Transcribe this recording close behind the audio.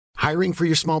Hiring for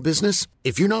your small business?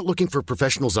 If you're not looking for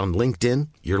professionals on LinkedIn,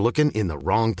 you're looking in the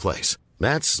wrong place.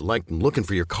 That's like looking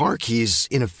for your car keys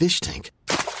in a fish tank.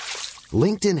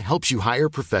 LinkedIn helps you hire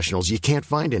professionals you can't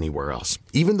find anywhere else,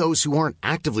 even those who aren't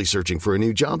actively searching for a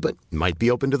new job but might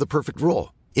be open to the perfect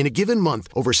role. In a given month,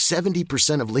 over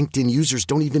 70% of LinkedIn users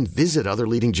don't even visit other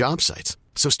leading job sites.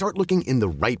 So start looking in the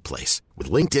right place.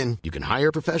 With LinkedIn, you can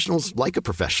hire professionals like a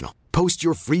professional. Post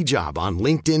your free job on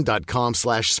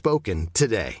linkedin.com/spoken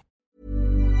today.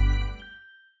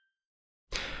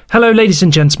 Hello, ladies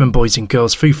and gentlemen, boys and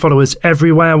girls, food followers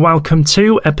everywhere. Welcome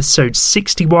to episode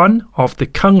 61 of the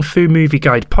Kung Fu Movie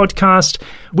Guide podcast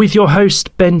with your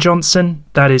host, Ben Johnson.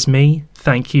 That is me.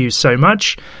 Thank you so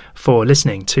much for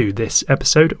listening to this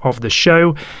episode of the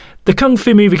show. The Kung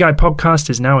Fu Movie Guide podcast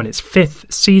is now in its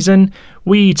 5th season.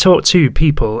 We talk to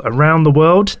people around the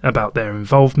world about their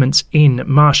involvement in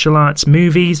martial arts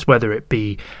movies, whether it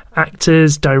be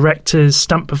actors, directors,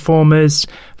 stunt performers,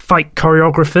 fight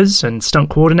choreographers and stunt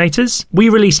coordinators. We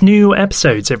release new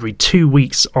episodes every 2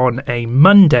 weeks on a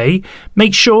Monday.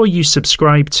 Make sure you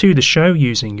subscribe to the show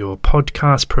using your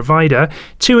podcast provider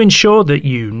to ensure that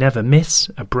you never miss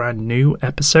a brand new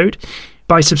episode.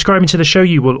 By subscribing to the show,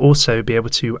 you will also be able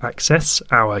to access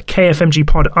our KFMG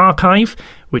Pod archive,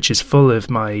 which is full of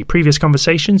my previous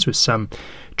conversations with some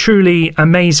truly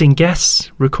amazing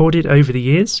guests recorded over the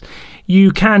years.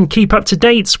 You can keep up to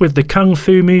date with the Kung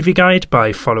Fu Movie Guide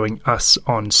by following us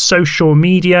on social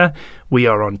media. We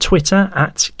are on Twitter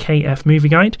at KF Movie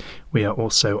Guide. We are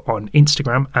also on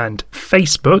Instagram and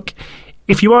Facebook.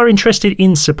 If you are interested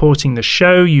in supporting the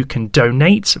show, you can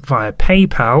donate via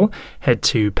PayPal. Head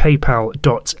to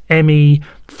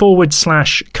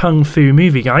paypal.me/Kung Fu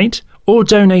Movie Guide. All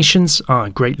donations are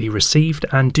greatly received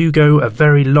and do go a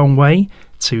very long way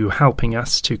to helping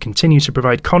us to continue to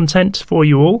provide content for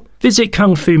you all. Visit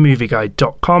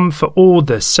kungfumovieguide.com for all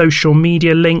the social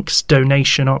media links,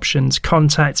 donation options,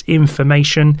 contact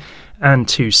information, and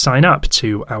to sign up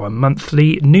to our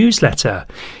monthly newsletter.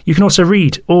 You can also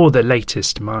read all the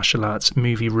latest martial arts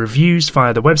movie reviews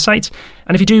via the website.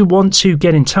 And if you do want to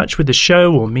get in touch with the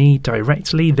show or me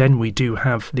directly, then we do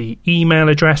have the email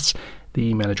address. The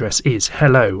email address is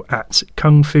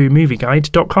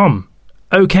hello@kungfumovieguide.com.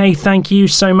 Okay, thank you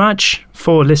so much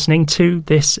for listening to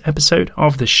this episode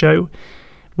of the show,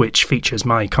 which features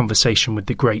my conversation with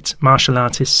the great martial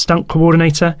artist, stunt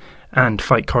coordinator, and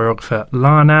fight choreographer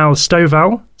Larnell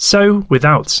Stovall. So,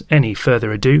 without any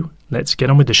further ado, let's get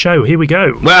on with the show. Here we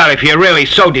go. Well, if you're really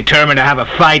so determined to have a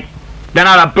fight, then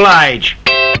I'll oblige.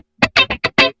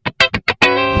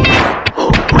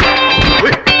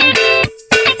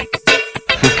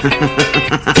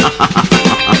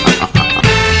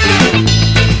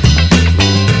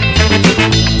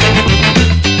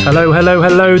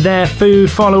 Hello there, food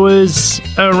followers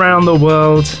around the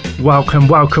world. Welcome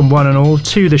one and all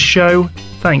to the show.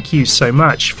 Thank you so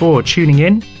much for tuning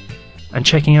in and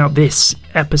checking out this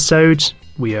episode.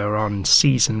 We are on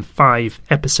season 5,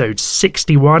 episode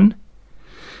 61,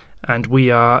 and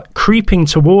we are creeping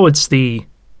towards the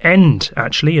end,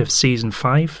 actually, of season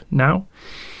 5 now.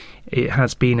 It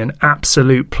has been an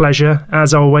absolute pleasure,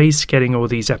 as always, getting all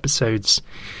these episodes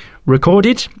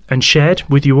recorded and shared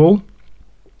with you all.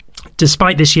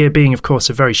 Despite this year being, of course,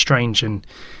 a very strange and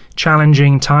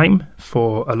challenging time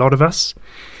for a lot of us.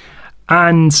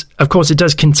 And, of course, it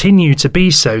does continue to be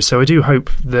so. So I do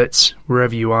hope that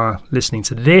wherever you are listening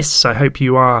to this, I hope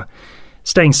you are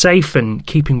staying safe and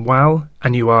keeping well,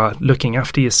 and you are looking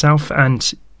after yourself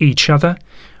and each other.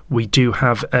 We do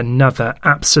have another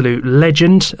absolute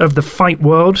legend of the fight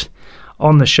world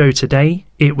on the show today.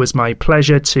 It was my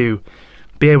pleasure to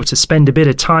be able to spend a bit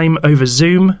of time over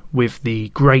Zoom with the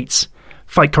great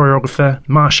fight choreographer,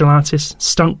 martial artist,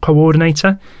 stunt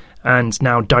coordinator, and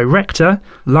now director,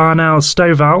 Larnell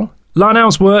Stovall.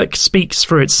 Larnell's work speaks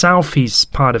for itself. He's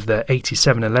part of the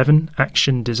 8711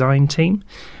 action design team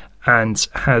and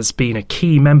has been a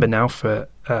key member now for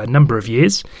a number of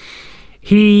years.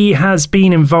 He has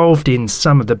been involved in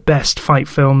some of the best fight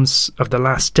films of the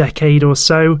last decade or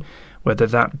so, whether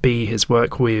that be his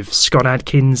work with Scott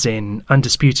Adkins in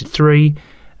Undisputed 3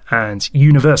 and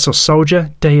Universal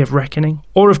Soldier, Day of Reckoning,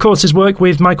 or of course his work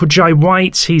with Michael Jai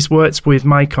White. He's worked with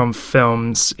Mike on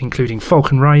films including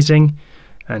Falcon Rising,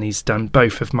 and he's done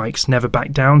both of Mike's Never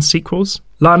Back Down sequels.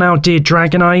 Larnell did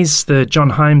Dragon Eyes, the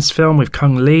John Hyams film with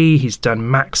Kung Lee. He's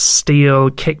done Max Steel,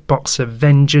 Kickboxer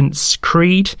Vengeance,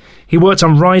 Creed. He worked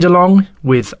on Ride Along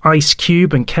with Ice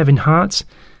Cube and Kevin Hart.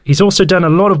 He's also done a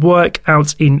lot of work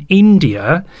out in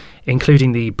India,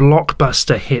 including the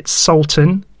blockbuster hit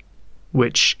Sultan,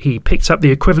 which he picked up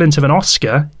the equivalent of an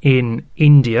Oscar in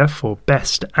India for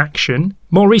Best Action.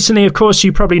 More recently, of course,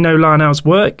 you probably know Larnell's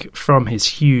work from his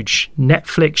huge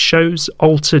Netflix shows,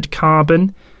 Altered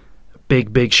Carbon,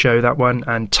 big show that one,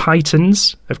 and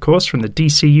Titans, of course, from the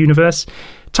DC universe.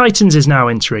 Titans is now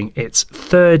entering its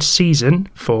 3rd season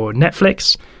for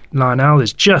Netflix. Larnell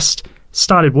has just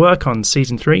started work on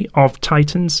season 3 of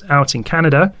Titans out in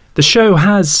Canada. The show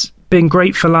has been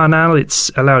great for Larnell. It's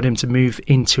allowed him to move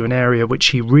into an area which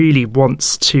he really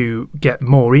wants to get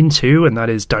more into, and that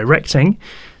is directing.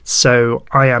 So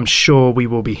I am sure we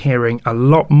will be hearing a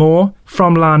lot more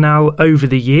from Larnell over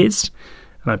the years,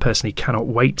 and I personally cannot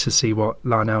wait to see what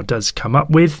Larnell does come up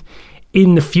with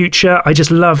in the future. I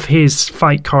just love his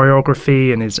fight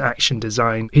choreography and his action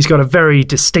design. He's got a very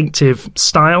distinctive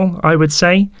style, I would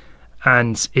say,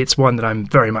 and it's one that I'm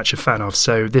very much a fan of.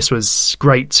 So this was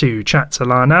great to chat to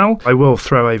Larnell. I will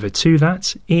throw over to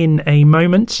that in a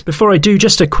moment. Before I do,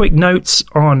 just a quick note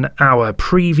on our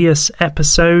previous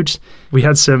episode. We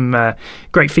had some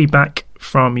great feedback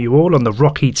from you all on the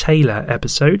Rocky Taylor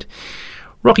episode.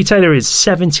 Rocky Taylor is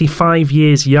 75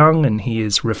 years young, and he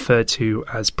is referred to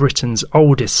as Britain's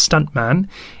oldest stuntman,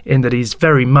 in that he's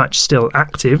very much still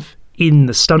active in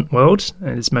the stunt world.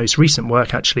 And his most recent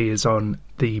work actually is on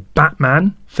the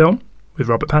Batman film with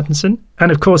Robert Pattinson.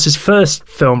 And of course, his first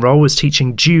film role was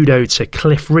teaching judo to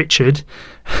Cliff Richard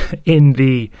in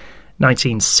the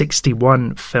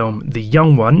 1961 film The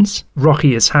Young Ones.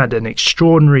 Rocky has had an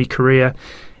extraordinary career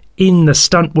in the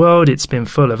stunt world. It's been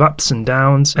full of ups and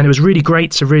downs, and it was really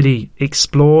great to really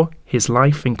explore his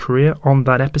life and career on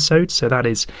that episode. So that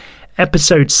is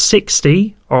episode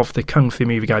 60 of the Kung Fu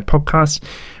Movie Guide podcast.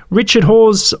 Richard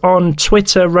Hawes on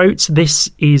Twitter wrote, "This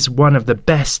is one of the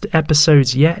best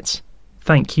episodes yet."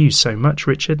 Thank you so much,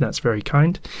 Richard. That's very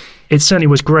kind. It certainly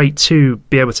was great to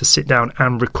be able to sit down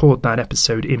and record that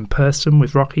episode in person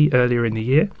with Rocky earlier in the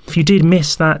year. If you did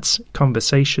miss that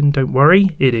conversation, don't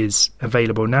worry. It is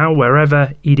available now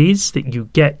wherever it is that you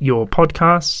get your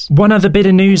podcasts. One other bit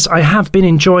of news, I have been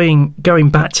enjoying going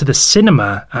back to the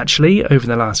cinema, actually, over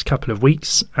the last couple of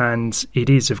weeks, and it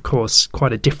is, of course,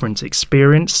 quite a different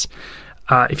experience.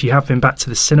 If you have been back to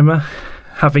the cinema,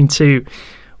 having to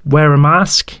wear a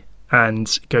mask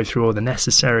and go through all the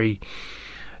necessary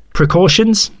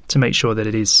precautions to make sure that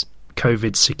it is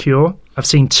COVID secure. I've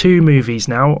seen 2 movies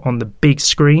now on the big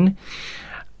screen,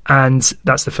 and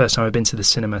that's the first time I've been to the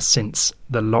cinema since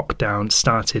the lockdown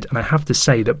started. And I have to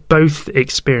say that both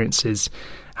experiences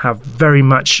have very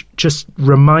much just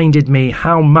reminded me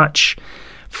how much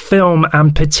film,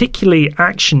 and particularly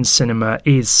action cinema,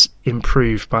 is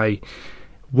improved by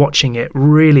watching it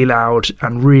really loud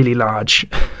and really large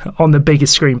on the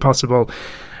biggest screen possible.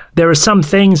 There are some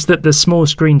things that the small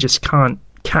screen just can't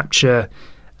capture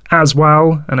as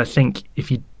well, and I think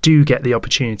if you do get the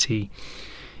opportunity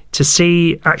to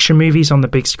see action movies on the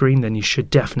big screen, then you should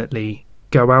definitely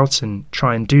go out and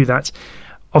try and do that.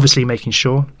 Obviously making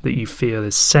sure that you feel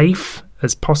as safe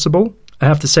as possible. I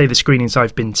have to say, the screenings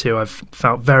I've been to, I've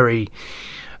felt very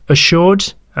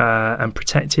assured and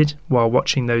protected while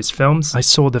watching those films. I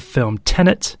saw the film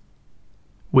Tenet,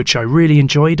 which I really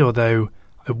enjoyed, although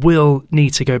I will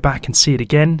need to go back and see it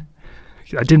again.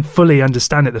 I didn't fully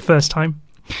understand it the first time,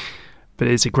 but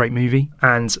it is a great movie.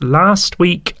 And last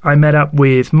week I met up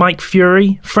with Mike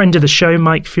Fury, friend of the show,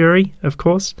 Mike Fury, of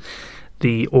course,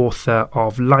 the author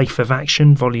of Life of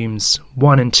Action, Volumes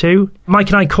 1 and 2. Mike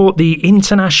and I caught the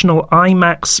international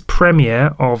IMAX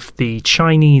premiere of the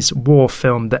Chinese war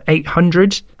film The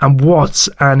 800, and what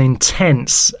an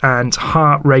intense and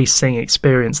heart-racing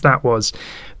experience that was,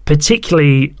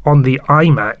 particularly on the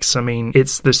IMAX. I mean,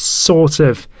 it's the sort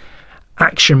of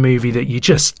action movie that you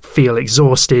just feel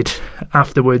exhausted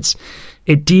afterwards.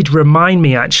 It did remind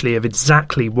me, actually, of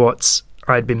exactly what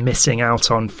I'd been missing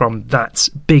out on from that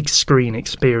big screen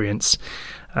experience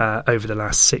over the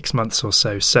last 6 months or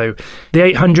so. So The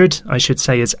 800, I should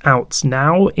say, is out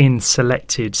now in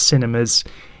selected cinemas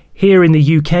here in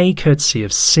the UK, courtesy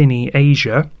of Cine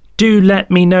Asia. Do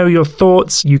let me know your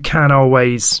thoughts. You can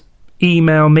always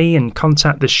email me and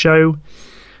contact the show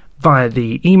via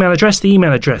the email address. The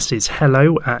email address is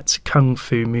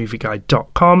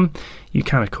hello@kungfumovieguide.com. You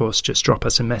can, of course, just drop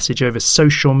us a message over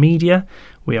social media.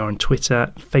 We are on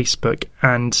Twitter, Facebook,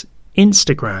 and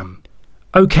Instagram.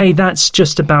 Okay, that's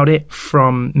just about it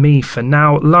from me for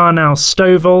now. Larnell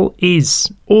Stovall is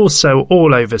also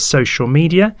all over social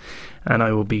media, and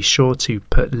I will be sure to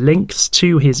put links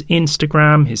to his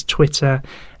Instagram, his Twitter,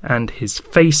 and his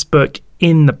Facebook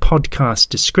in the podcast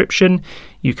description.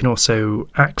 You can also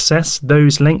access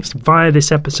those links via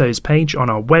this episode's page on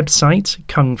our website,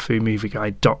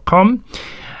 kungfumovieguide.com.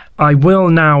 I will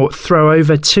now throw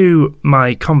over to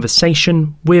my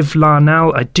conversation with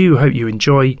Larnell. I do hope you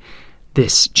enjoy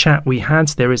this chat we had.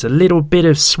 There is a little bit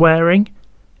of swearing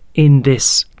in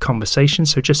this conversation,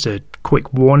 so just a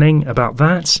quick warning about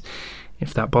that.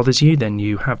 If that bothers you, then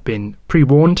you have been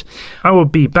pre-warned. I will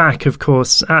be back, of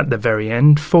course, at the very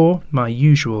end for my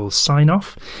usual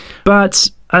sign-off. But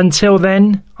until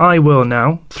then, I will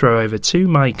now throw over to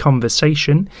my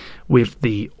conversation with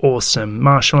the awesome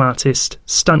martial artist,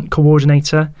 stunt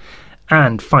coordinator,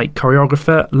 and fight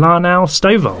choreographer, Larnell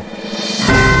Stovall.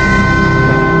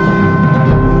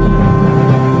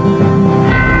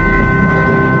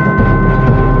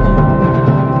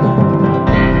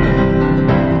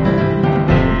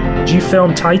 Do you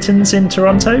film Titans in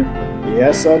Toronto?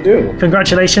 Yes, I do.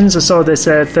 Congratulations. I saw this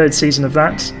third season of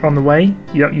that on the way.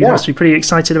 You must be pretty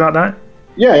excited about that.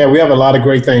 Yeah, we have a lot of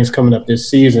great things coming up this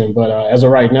season. But as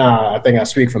of right now, I think I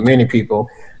speak for many people,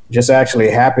 just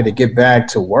actually happy to get back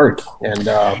to work and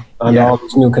under all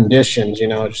these new conditions,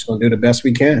 just going to do the best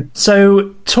we can.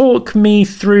 So talk me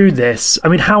through this. I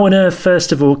mean, how on earth,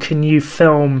 first of all, can you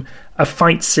film a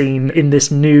fight scene in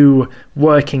this new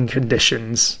working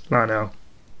conditions, Larnell?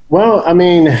 Well, I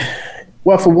mean,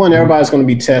 for one, everybody's going to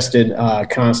be tested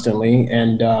constantly.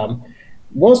 And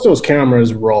once those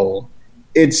cameras roll,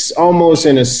 it's almost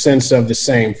in a sense of the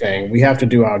same thing. We have to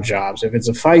do our jobs. If it's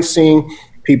a fight scene,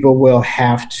 people will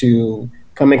have to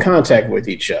come in contact with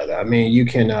each other. I mean, you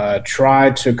can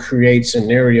try to create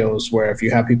scenarios where if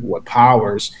you have people with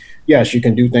powers, yes, you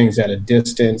can do things at a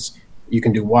distance. You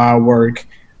can do wire work.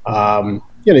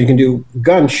 You can do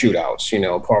gun shootouts,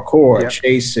 parkour,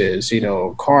 chases,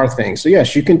 car things. So,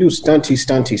 yes, you can do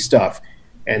stunty stuff.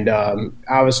 And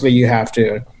obviously you have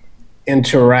to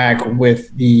interact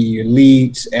with the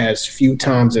leads as few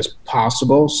times as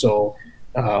possible. So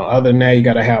other than that, you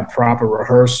got to have proper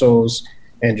rehearsals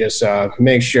and just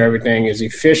make sure everything is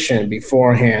efficient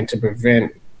beforehand to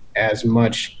prevent as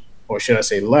much, or should I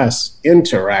say less,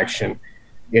 interaction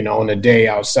on the day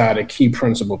outside of key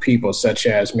principal people, such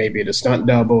as maybe the stunt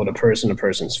double, the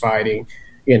person's fighting,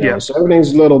 So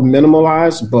everything's a little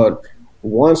minimalized, but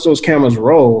once those cameras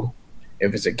roll,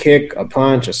 if it's a kick, a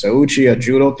punch, a sauchi, a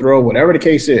judo throw, whatever the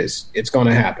case is, it's going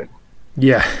to happen.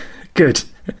 Yeah, good.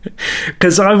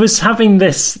 Because I was having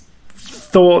this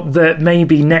thought that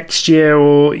maybe next year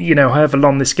or, however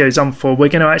long this goes on for, we're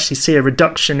going to actually see a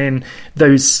reduction in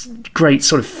those great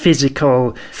sort of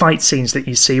physical fight scenes that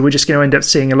you see. We're just going to end up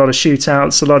seeing a lot of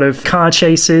shootouts, a lot of car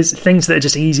chases, things that are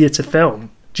just easier to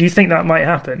film. Do you think that might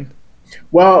happen?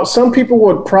 Well, some people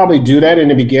would probably do that in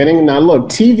the beginning. Now, look,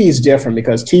 TV is different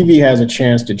because TV has a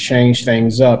chance to change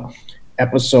things up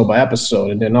episode by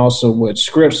episode. And then also with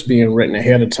scripts being written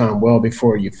ahead of time well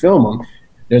before you film them,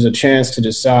 there's a chance to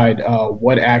decide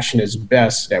what action is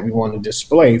best that we want to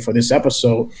display for this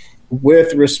episode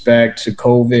with respect to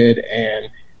COVID and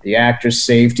the actor's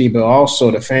safety, but also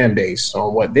the fan base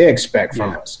on what they expect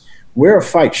from us. We're a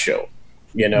fight show.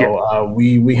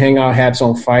 We hang our hats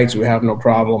on fights. We have no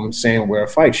problem saying we're a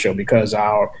fight show because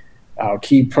our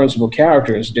key principal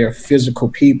characters, they're physical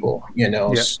people,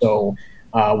 So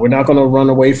we're not going to run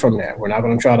away from that. We're not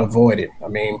going to try to avoid it. I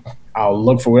mean, I'll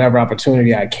look for whatever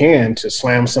opportunity I can to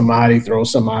slam somebody, throw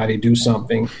somebody, do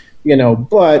something,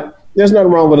 but there's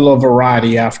nothing wrong with a little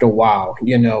variety after a while,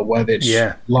 whether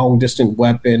it's long distance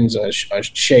weapons, a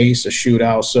chase, a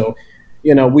shootout. So,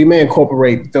 we may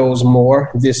incorporate those more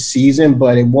this season,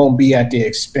 but it won't be at the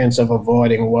expense of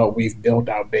avoiding what we've built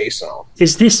our base on.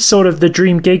 Is this sort of the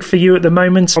dream gig for you at the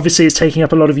moment? Obviously, it's taking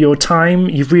up a lot of your time.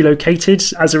 You've relocated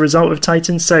as a result of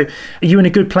Titans. So are you in a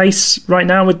good place right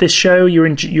now with this show? You're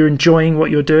enjoying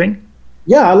what you're doing?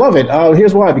 Yeah, I love it.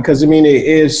 Here's why. Because, it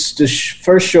is the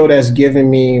first show that's given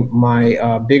me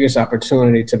my biggest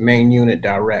opportunity to main unit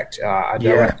direct. I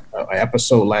directed an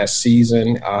episode last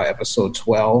season, episode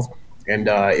 12. And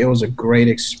it was a great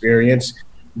experience.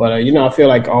 But, I feel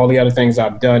like all the other things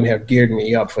I've done have geared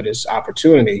me up for this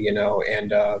opportunity,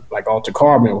 and like Alter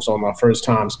Carbon was one of my first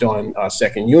times doing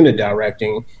second unit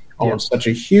directing on such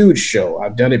a huge show.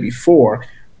 I've done it before,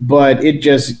 but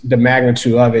the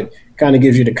magnitude of it kind of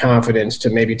gives you the confidence to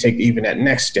maybe take even that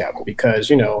next step because,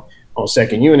 on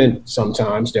second unit,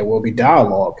 sometimes there will be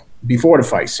dialogue before the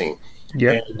fight scene.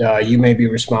 Yeah. And you may be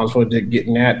responsible for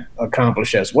getting that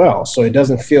accomplished as well. So it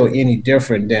doesn't feel any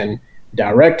different than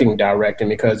directing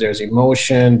because there's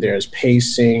emotion, there's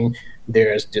pacing,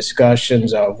 there's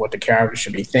discussions of what the character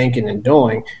should be thinking and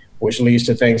doing, which leads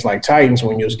to things like Titans.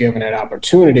 When you was given that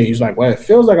opportunity, he's like, well, it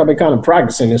feels like I've been kind of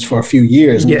practicing this for a few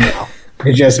years now.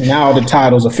 It's just now the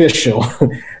title's official.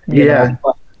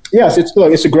 But yes,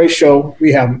 it's a great show.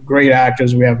 We have great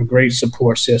actors. We have a great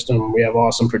support system. We have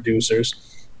awesome producers.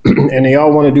 and they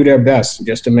all want to do their best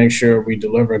just to make sure we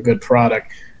deliver a good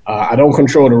product. I don't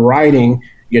control the writing,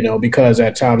 because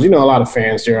at times, a lot of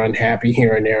fans, they're unhappy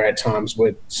here and there at times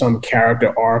with some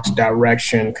character arcs,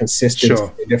 direction, consistency,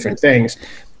 different things.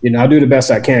 I do the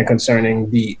best I can concerning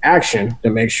the action to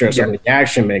make sure some of the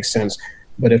action makes sense.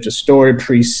 But if the story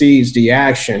precedes the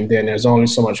action, then there's only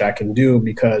so much I can do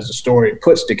because the story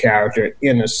puts the character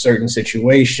in a certain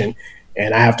situation.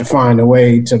 And I have to find a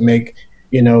way to make,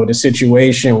 the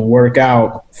situation work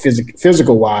out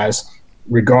physical wise,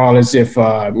 regardless if,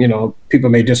 people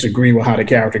may disagree with how the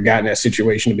character got in that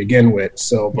situation to begin with.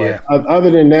 So, but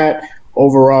other than that,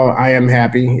 overall, I am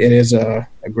happy. It is a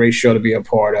great show to be a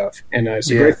part of. And it's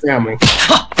a great family.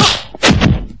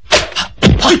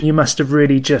 You must have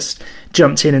really just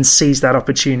jumped in and seized that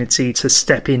opportunity to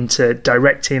step into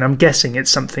directing. I'm guessing it's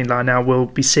something like now we'll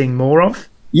be seeing more of.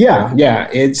 Yeah.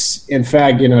 It's, in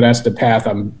fact, that's the path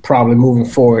I'm probably moving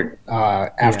forward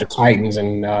after Titans.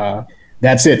 And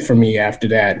that's it for me after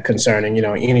that concerning,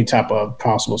 any type of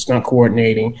possible stunt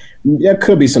coordinating. There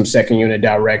could be some second unit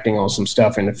directing on some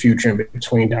stuff in the future in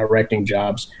between directing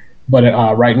jobs. But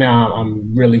right now,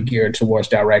 I'm really geared towards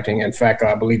directing. In fact,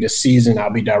 I believe this season I'll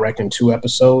be directing 2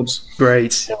 episodes.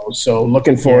 Great. So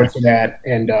looking forward to that,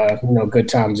 and good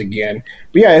times again.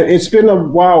 But yeah, it's been a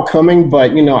while coming,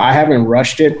 but I haven't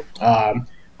rushed it.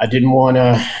 I didn't want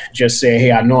to just say,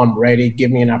 "Hey, I know I'm ready.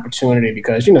 Give me an opportunity,"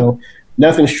 because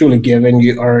nothing's truly given.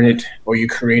 You earn it, or you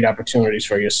create opportunities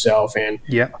for yourself. And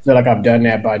I feel like I've done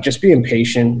that by just being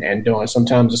patient and doing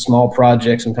sometimes the small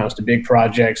projects, sometimes the big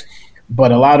projects.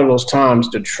 But a lot of those times,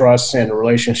 the trust and the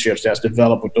relationships that's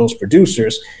developed with those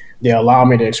producers, they allow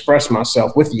me to express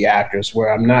myself with the actors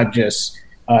where I'm not just,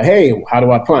 hey, how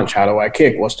do I punch? How do I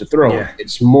kick? What's the throw? Yeah.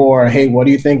 It's more, hey, what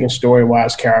do you think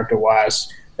story-wise, character-wise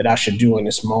that I should do in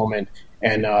this moment?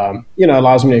 And,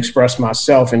 allows me to express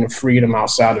myself in the freedom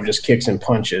outside of just kicks and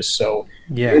punches. So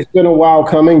it's been a while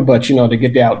coming, but, to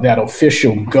get that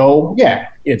official go,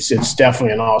 it's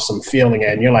definitely an awesome feeling.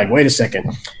 And you're like, wait a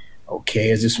second. Okay,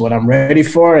 is this what I'm ready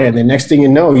for? And the next thing you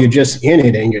know, you're just in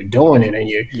it and you're doing it and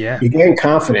you gain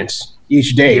confidence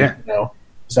each day.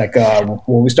 It's like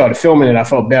when we started filming it, I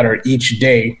felt better each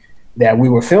day that we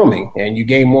were filming, and you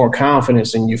gain more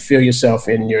confidence and you feel yourself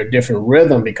in your different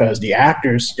rhythm because the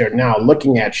actors, they're now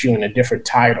looking at you in a different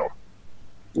title.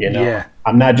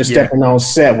 I'm not just stepping on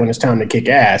set when it's time to kick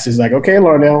ass. It's like, okay,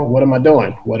 Larnell, what am I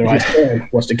doing? What do I say?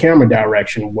 What's the camera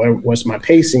direction? What's my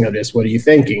pacing of this? What are you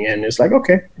thinking? And it's like,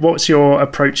 okay. What's your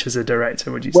approach as a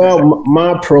director, would you say? Well,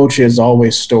 my approach is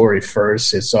always story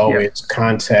first. It's always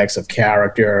context of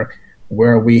character.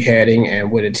 Where are we heading?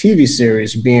 And with a TV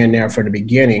series being there for the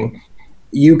beginning,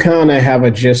 you kind of have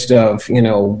a gist of,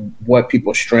 what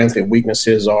people's strengths and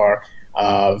weaknesses are,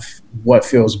 of what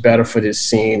feels better for this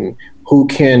scene, who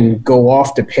can go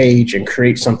off the page and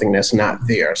create something that's not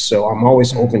there. So I'm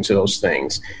always open to those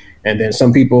things. And then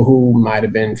some people who might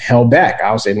have been held back,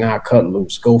 I'll say, cut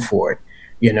loose, go for it.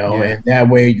 And that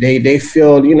way they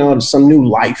feel, some new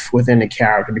life within the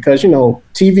character because,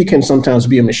 TV can sometimes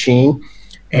be a machine.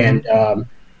 And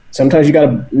sometimes you got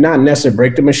to not necessarily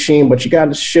break the machine, but you got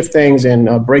to shift things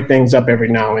and break things up every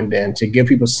now and then to give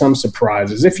people some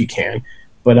surprises if you can.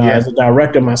 But as a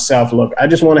director myself, look, I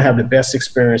just want to have the best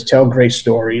experience, tell great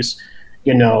stories,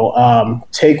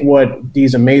 take what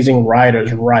these amazing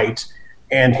writers write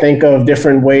and think of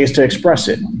different ways to express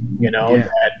it,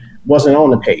 that wasn't on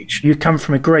the page. You come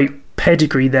from a great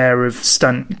pedigree there of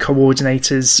stunt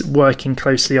coordinators working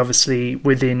closely, obviously,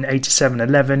 within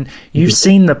 8711. You've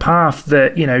seen the path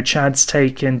that, Chad's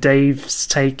taken, Dave's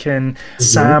taken,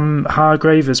 Sam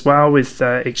Hargrave as well with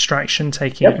Extraction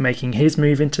making his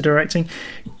move into directing.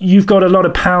 You've got a lot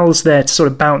of pals there to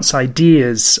sort of bounce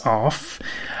ideas off.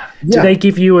 Do they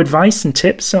give you advice and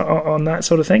tips on that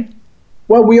sort of thing?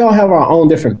 Well, we all have our own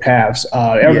different paths.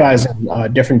 Everybody's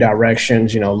in different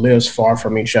directions, lives far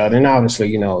from each other. And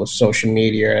obviously, social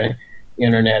media,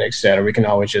 internet, et cetera, we can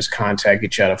always just contact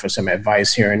each other for some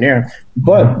advice here and there.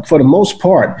 But for the most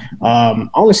part, I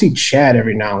only see Chad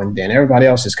every now and then. Everybody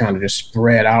else is kind of just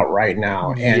spread out right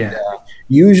now. And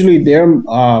usually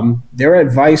their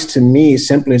advice to me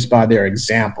simply is by their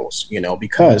examples,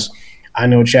 because I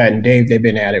know Chad and Dave, they've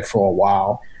been at it for a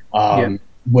while.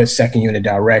 With second unit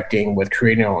directing, with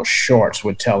creating our own shorts,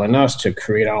 with telling us to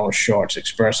create our own shorts,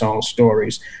 express our own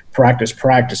stories,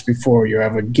 practice before you're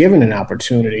ever given an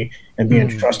opportunity and being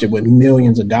trusted with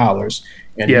millions of dollars.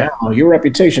 And now your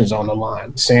reputation's on the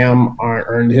line. Sam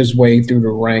earned his way through the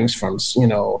ranks from,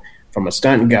 from a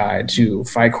stunt guy to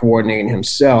fight coordinating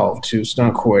himself to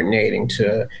stunt coordinating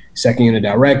to second unit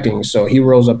directing. So he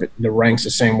rose up the ranks the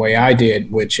same way I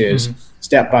did, which is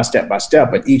step by step by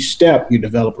step. But each step, you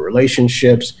develop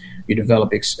relationships, you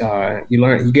develop,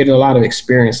 you get a lot of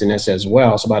experience in this as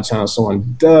well. So by the time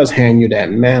someone does hand you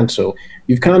that mantle,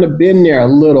 you've kind of been there a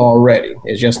little already.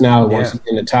 It's just now once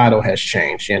again, the title has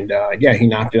changed. And he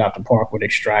knocked it out the park with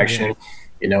Extraction. Yeah.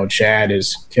 You know, Chad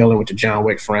is killing with the John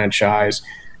Wick franchise.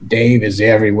 Dave is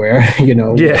everywhere, you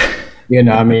know. Yeah. You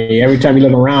know, I mean, every time you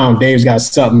look around, Dave's got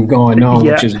something going on,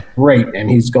 which is great. And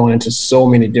he's going into so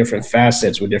many different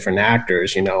facets with different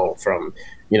actors, you know, from,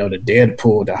 you know, the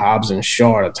Deadpool to Hobbs and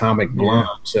Shaw, Atomic Blonde.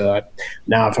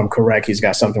 Now, if I'm correct, he's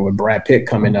got something with Brad Pitt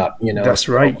coming up, you know. That's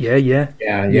right. Yeah.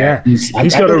 He's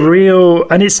got a real,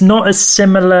 and it's not a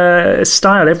similar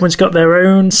style. Everyone's got their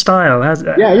own style. They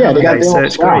got their own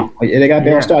style. They got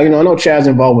their own style. You know, I know Chad's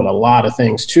involved with a lot of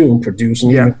things too,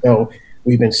 producing, even though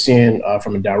we've been seeing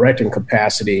from a directing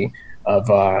capacity of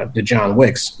the John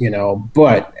Wicks, you know,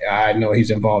 but I know he's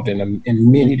involved in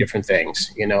many different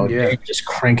things, you know, just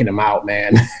cranking them out,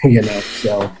 man, you know,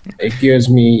 so it gives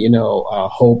me, you know,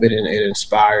 hope. It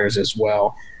inspires as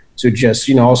well to just,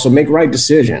 you know, also make right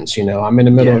decisions. You know, I'm in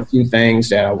the middle of a few things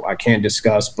that I can't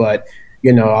discuss, but,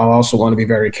 you know, I also want to be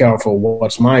very careful.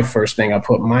 What's my first thing I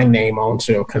put my name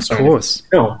onto concerning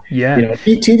film? Yeah. You know,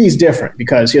 TV is different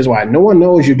because here's why. No one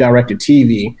knows you directed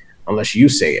TV unless you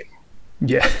say it.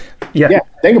 Yeah,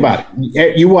 think about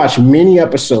it. You watch many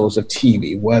episodes of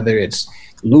TV, whether it's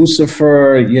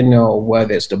Lucifer, you know,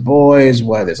 whether it's The Boys,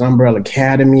 whether it's Umbrella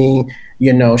Academy,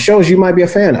 you know, shows you might be a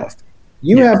fan of.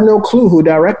 You have no clue who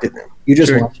directed them. You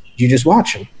just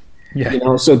watch them. Yeah. You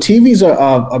know, so TV's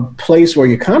a place where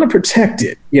you're kind of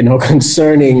protected, you know,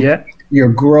 concerning your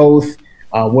growth,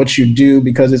 what you do,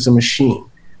 because it's a machine.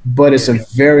 But it's a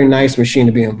very nice machine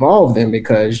to be involved in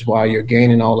because while you're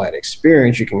gaining all that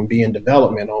experience, you can be in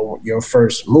development on your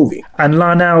first movie. And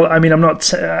Larnell, I mean, I'm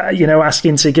not,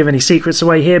 asking to give any secrets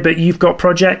away here, but you've got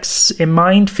projects in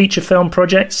mind, feature film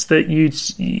projects that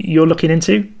you're looking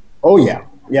into? Oh, yeah.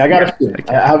 Yeah, I got a few.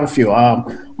 Okay. I have a few.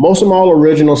 Most of them all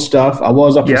original stuff. I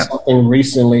was up for something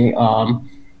recently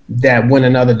that went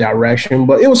another direction,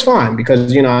 but it was fine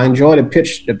because, you know, I enjoy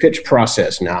the pitch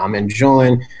process now. I'm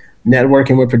enjoying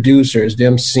networking with producers,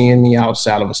 them seeing me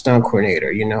outside of a stunt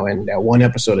coordinator, you know, and that one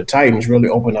episode of Titans really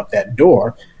opened up that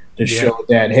door to show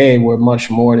that, hey, we're much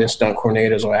more than stunt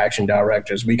coordinators or action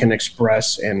directors. We can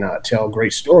express and tell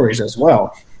great stories as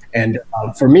well. And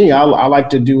for me, I like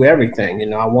to do everything. You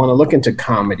know, I want to look into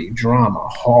comedy, drama,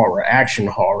 horror, action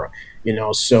horror, you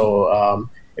know, so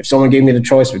if someone gave me the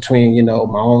choice between, you know,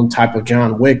 my own type of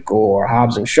John Wick or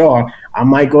Hobbs and Shaw, I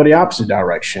might go the opposite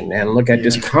direction and look at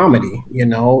this comedy, you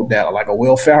know, that like a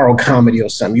Will Ferrell comedy or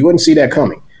something. You wouldn't see that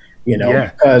coming, you know,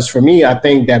 because for me, I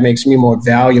think that makes me more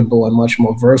valuable and much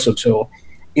more versatile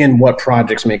in what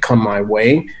projects may come my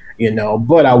way, you know,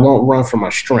 but I won't run from my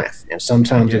strength. And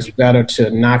sometimes it's better to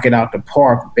knock it out the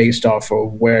park based off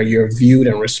of where you're viewed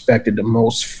and respected the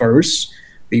most first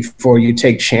before you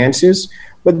take chances.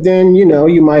 But then, you know,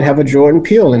 you might have a Jordan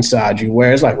Peele inside you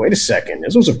where it's like, wait a second,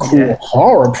 this was a cool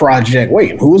horror project.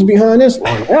 Wait, who was behind this?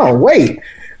 Oh, wait.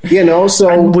 You know, so...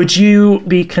 And would you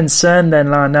be concerned then,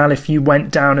 Larnell, if you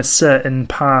went down a certain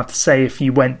path, say if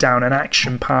you went down an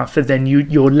action path, and then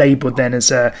you're labelled then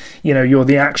as you're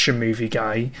the action movie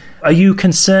guy. Are you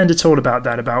concerned at all about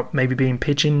that, about maybe being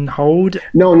pigeonholed?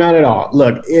 No, not at all.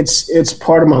 Look, it's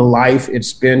part of my life.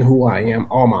 It's been who I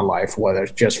am all my life, whether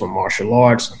it's just from martial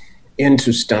arts,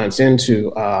 into stunts,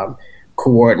 into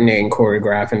coordinating,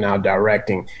 choreographing, now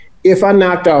directing. If I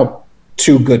knocked out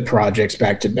 2 good projects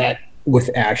back to back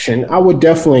with action, I would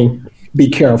definitely be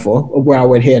careful of where I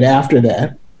would head after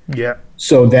that. Yeah.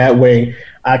 So that way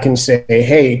I can say,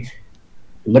 hey,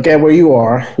 look at where you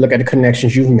are, look at the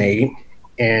connections you've made.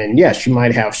 And yes, you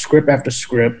might have script after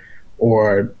script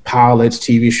or pilots,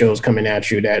 TV shows coming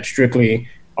at you that strictly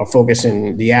are focused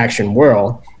in the action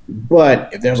world.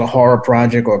 But if there's a horror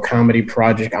project or a comedy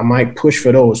project, I might push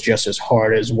for those just as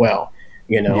hard as well,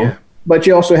 you know. Yeah. But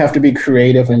you also have to be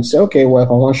creative and say, okay, well, if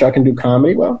I want to show I can do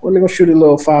comedy, well, let me go shoot a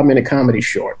little 5-minute comedy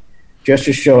short just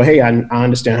to show, hey, I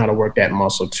understand how to work that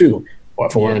muscle too. Or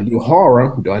if I want to do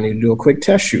horror, do I need to do a quick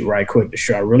test shoot right quick to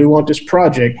show I really want this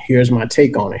project? Here's my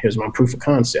take on it. Here's my proof of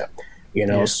concept, you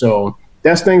know. So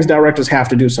that's things directors have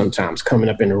to do sometimes coming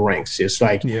up in the ranks. It's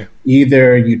like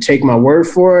either you take my word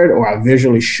for it or I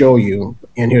visually show you,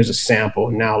 and here's a sample.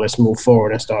 Now let's move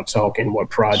forward and start talking what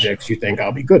projects you think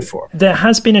I'll be good for. There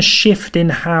has been a shift in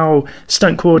how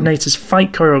stunt coordinators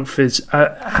fight choreographers,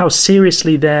 how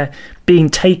seriously they're being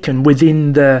taken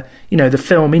within the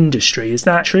film industry. Is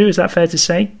that true? Is that fair to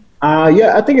say?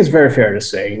 Yeah, I think it's very fair to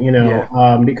say,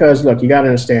 because look, you got to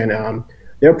understand,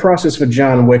 their process for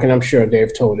John Wick, and I'm sure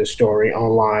Dave told this story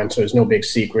online, so it's no big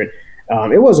secret.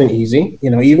 It wasn't easy,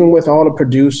 even with all the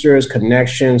producers,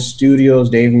 connections, studios,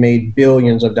 they've made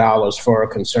billions of dollars for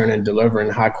concerning delivering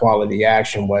high quality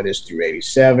action, whether it's through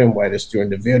 87, whether it's through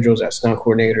individuals as stunt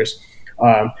coordinators.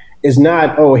 It's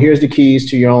not, oh, here's the keys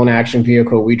to your own action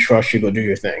vehicle. We trust you, go do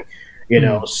your thing.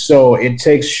 So it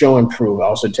takes show and prove.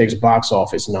 Also, it takes box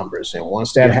office numbers. And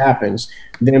once that happens,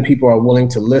 then people are willing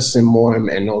to listen more,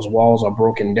 and those walls are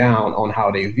broken down on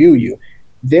how they view you.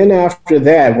 Then after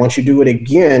that, once you do it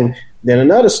again, then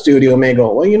another studio may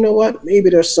go, well, you know what?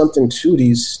 Maybe there's something to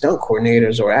these stunt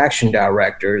coordinators or action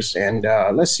directors. And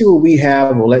let's see what we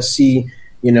have. Or let's see,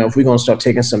 if we're going to start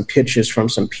taking some pitches from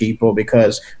some people,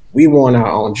 because we want our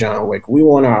own John Wick. We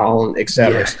want our own, et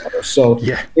cetera, et cetera. So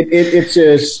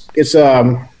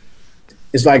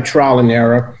it's like trial and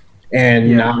error.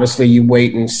 And obviously you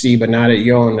wait and see, but now that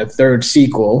you're on the third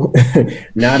sequel,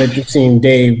 now that you've seen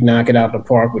Dave knock it out the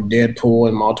park with Deadpool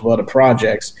and multiple other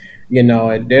projects,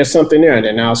 there's something there. And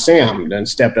then now Sam then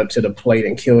stepped up to the plate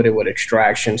and killed it with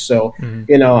Extraction. So,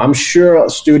 I'm sure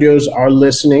studios are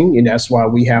listening, and that's why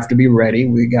we have to be ready.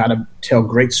 We got to tell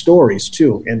great stories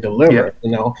too and deliver,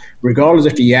 regardless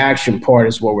if the action part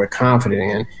is what we're confident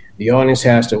in. The audience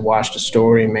has to watch the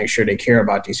story and make sure they care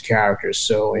about these characters.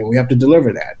 So, and we have to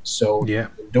deliver that. So the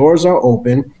doors are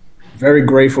open. Very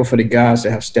grateful for the guys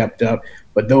that have stepped up,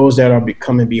 but those that are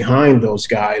coming behind those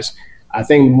guys, I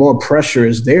think more pressure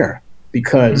is there,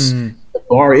 because the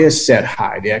bar is set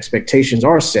high. The expectations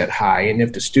are set high. And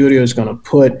if the studio is going to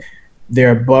put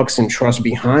their bucks and trust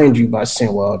behind you by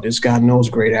saying, well, this guy knows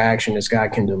great action, this guy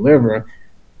can deliver,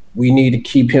 we need to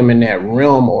keep him in that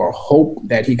realm, or hope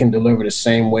that he can deliver the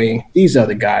same way these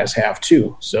other guys have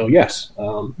too. So yes,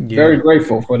 very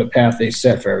grateful for the path they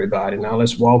set for everybody. Now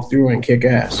let's walk through and kick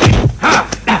ass.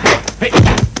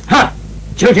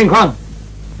 Chu Ting Kwang,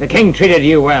 the king treated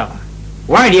you well.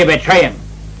 Why do you betray him?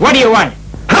 What do you want?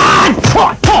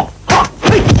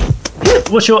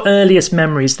 What's your earliest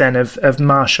memories then of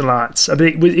martial arts? I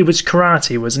mean, it was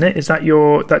karate, wasn't it? That's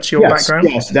your background?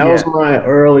 Yes, that was my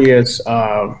earliest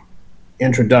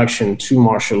introduction to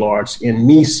martial arts in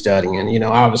me studying.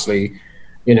 Obviously,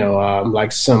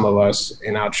 like some of us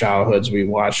in our childhoods, we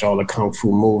watched all the kung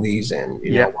fu movies and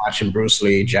watching Bruce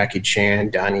Lee, Jackie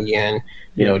Chan, Donnie Yen,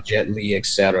 Jet Li,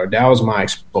 etc. That was my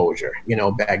exposure,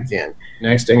 back then.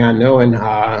 Next thing I know, in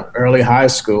early high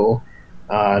school,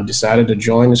 decided to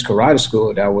join this karate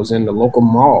school that was in the local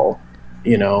mall,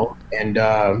 and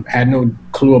had no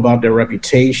clue about their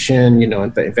reputation,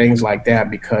 and things like that,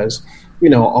 because,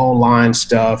 online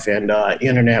stuff and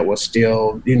internet was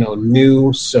still,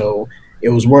 new. So it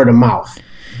was word of mouth.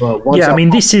 But once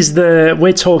this is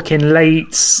we're talking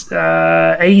late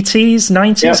 80s,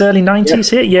 90s, early 90s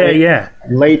here.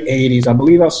 Late 80s. I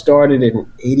believe I started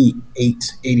in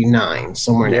 88, 89,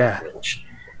 somewhere in that range.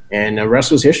 And the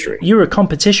rest was history. You were a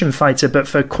competition fighter, but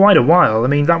for quite a while. I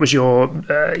mean, that was your,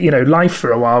 life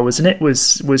for a while, wasn't it?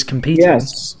 Was competing?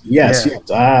 Yes.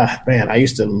 Man, I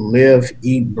used to live,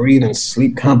 eat, breathe, and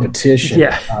sleep competition.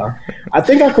 Yeah. I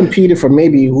think I competed for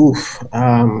maybe,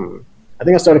 I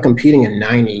think I started competing in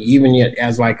 90, even yet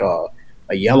as like a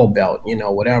yellow belt,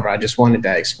 whatever. I just wanted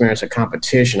that experience of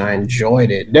competition. I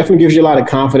enjoyed it. Definitely gives you a lot of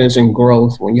confidence and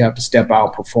growth when you have to step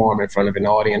out, perform in front of an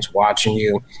audience watching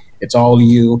you. It's all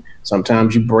you.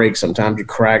 Sometimes you break, sometimes you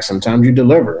crack, sometimes you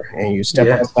deliver, and you step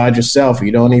outside yourself.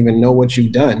 You don't even know what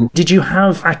you've done. Did you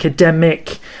have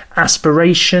academic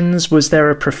aspirations? Was there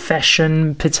a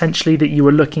profession potentially that you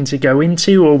were looking to go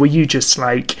into, or were you just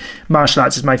like, martial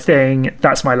arts is my thing,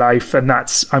 that's my life, and I'm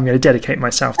going to dedicate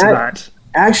myself to that?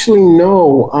 Actually,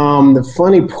 no. The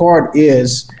funny part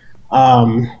is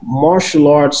martial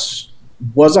arts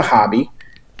was a hobby.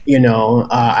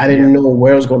 I didn't know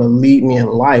where it was going to lead me in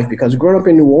life, because growing up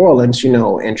in New Orleans,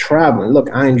 and traveling, look,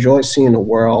 I enjoyed seeing the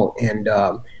world, and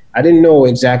I didn't know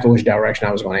exactly which direction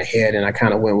I was going to head, and I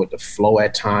kind of went with the flow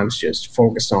at times, just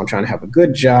focused on trying to have a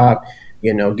good job,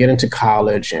 get into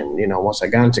college. And, once I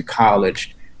got into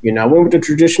college, I went with the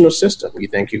traditional system. You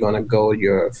think you're going to go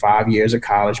your 5 years of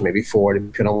college, maybe 4,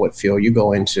 depending on what field you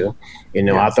go into.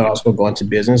 I thought I was going to go into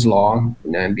business law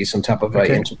and be some type of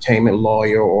entertainment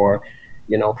lawyer, or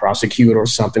prosecutor or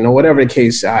something, or whatever the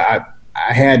case. I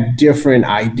had different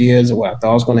ideas of what I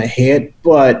thought I was going to hit,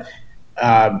 but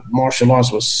martial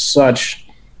arts was such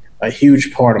a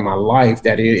huge part of my life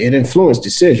that it influenced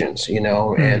decisions,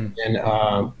 and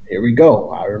here we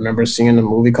go. I remember seeing a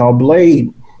movie called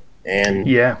Blade, and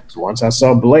once I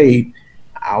saw Blade,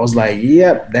 I was like,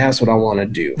 yep, that's what I want to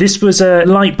do. This was a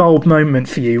light bulb moment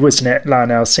for you, wasn't it,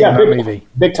 Lionel, seeing that movie?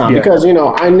 Big time. Yeah. Because,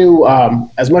 I knew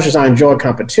as much as I enjoyed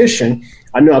competition,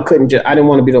 I knew I didn't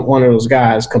want to be one of those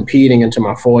guys competing into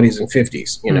my 40s and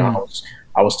 50s.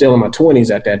 I was still in my 20s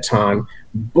at that time,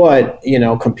 but,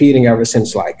 competing ever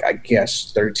since I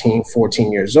guess 13,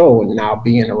 14 years old, and now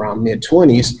being around mid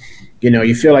 20s,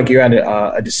 you feel like you're at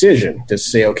a decision to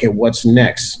say, okay, what's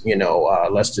next?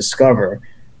 Let's discover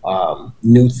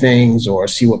new things or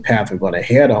see what path we're going to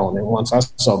head on. And once I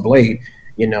saw Blade,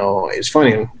 it's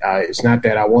funny. It's not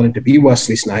that I wanted to be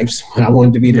Wesley Snipes, but I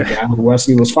wanted to be the guy who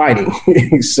Wesley was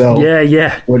fighting. So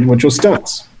which was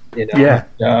stunts.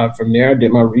 From there, I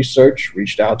did my research,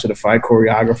 reached out to the fight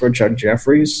choreographer, Chuck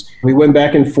Jeffries. We went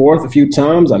back and forth a few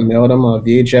times. I mailed him a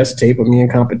VHS tape of me in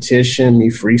competition, me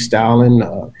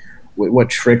freestyling, with what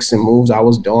tricks and moves I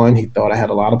was doing. He thought I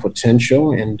had a lot of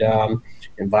potential and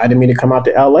invited me to come out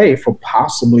to LA for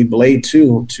possibly Blade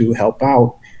 2 to help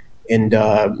out. And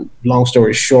long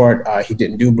story short, he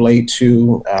didn't do Blade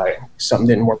 2. Something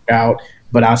didn't work out.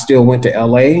 But I still went to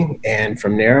LA, and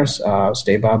from there,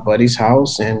 stayed by a buddy's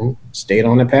house and stayed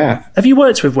on the path. Have you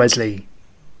worked with Wesley?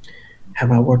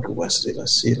 Have I worked with Wesley?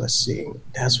 Let's see.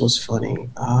 That's what's funny.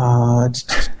 Come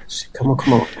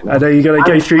on. I know you got to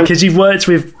go through because you've worked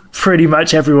with pretty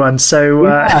much everyone. So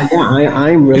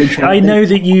I'm really trying. I know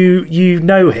that you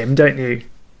know him, don't you?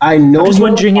 I know. I'm just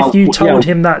wondering if you told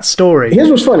him that story. Here's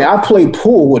what's funny. I played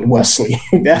pool with Wesley.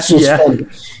 That's what's funny.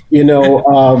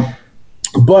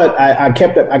 But I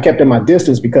kept at my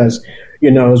distance because,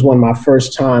 it was one of my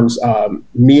first times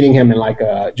meeting him in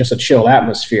just a chill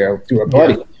atmosphere through a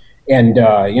buddy. Yeah. And,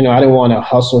 I didn't want to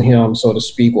hustle him, so to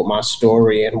speak, with my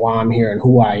story and why I'm here and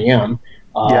who I am.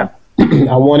 I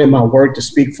wanted my work to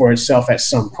speak for itself at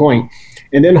some point.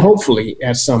 And then hopefully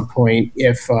at some point,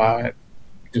 if the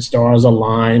stars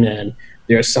align and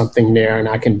there's something there and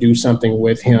I can do something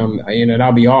with him,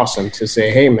 that'll be awesome to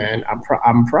say, hey, man,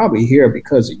 I'm probably here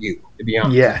because of you, to be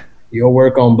honest. Yeah. Your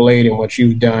work on Blade and what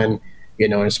you've done,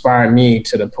 inspired me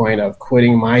to the point of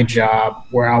quitting my job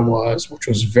where I was, which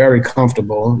was very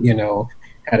comfortable,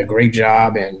 had a great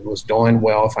job and was doing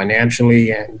well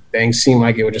financially, and things seemed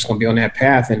like it was just going to be on that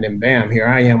path. And then, bam, here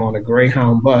I am on a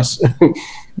Greyhound bus.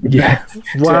 Yeah.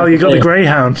 Wow, you got the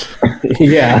Greyhound.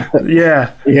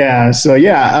 Yeah. So,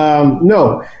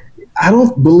 no, I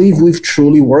don't believe we've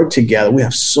truly worked together. We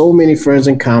have so many friends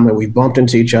in common. We bumped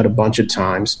into each other a bunch of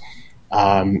times.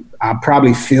 I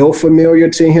probably feel familiar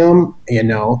to him,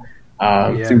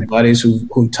 through buddies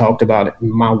who talked about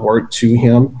my work to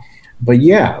him. But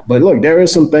look, there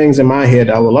is some things in my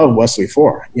head I would love Wesley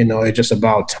for. It's just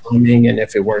about timing and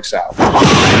if it works out.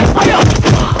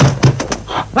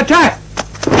 Attack!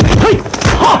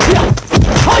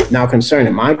 Now,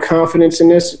 concerning my confidence in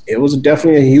this, it was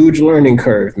definitely a huge learning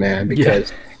curve, man,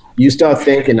 because you start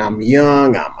thinking I'm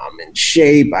young, I'm in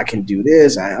shape, I can do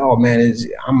this. I'm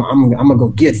gonna go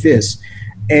get this.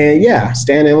 And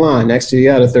stand in line next to the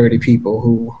other 30 people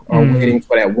who are waiting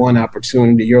for that one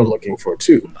opportunity you're looking for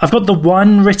too. I've got the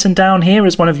one written down here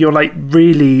as one of your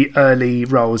really early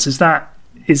roles. Is that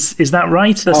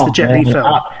right? That's the Jet Li film.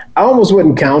 I almost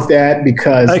wouldn't count that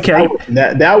because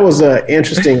that was an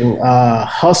interesting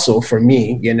hustle for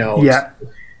me,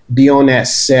 be on that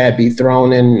set, be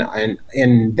thrown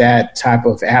in that type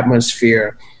of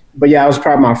atmosphere. But it was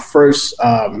probably my first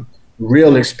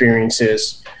real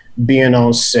experiences being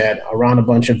on set around a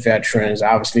bunch of veterans,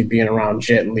 obviously being around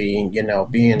Jet Li,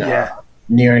 being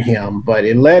near him. But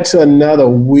it led to another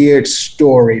weird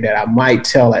story that I might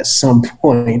tell at some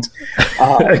point.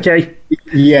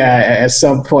 At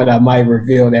some point I might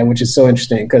reveal that, which is so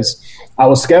interesting because I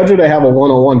was scheduled to have a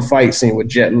one-on-one fight scene with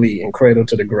Jet Li in Cradle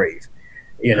to the Grave.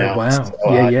 Oh, wow. So,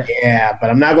 but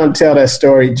I'm not going to tell that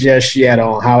story just yet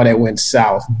on how that went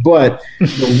south. But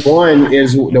the one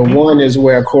is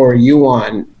where Corey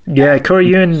Yuen. Yeah, Corey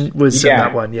Yuen was in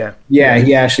that one. He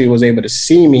actually was able to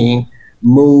see me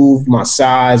move my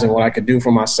size and what I could do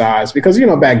for my size because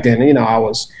back then I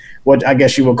was what I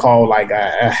guess you would call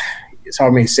it's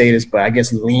hard for me to say this, but I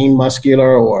guess lean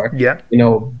muscular or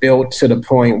built to the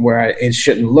point where it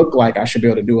shouldn't look like I should be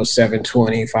able to do a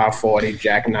 720, 540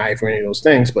 jackknife or any of those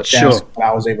things, but that's what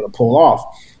I was able to pull off.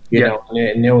 You know,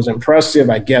 and it was impressive,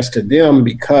 I guess, to them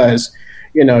because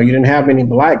you didn't have any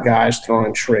black guys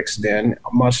throwing tricks then,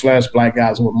 much less black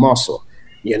guys with muscle.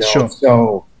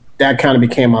 So that kind of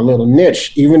became my little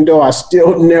niche, even though I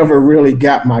still never really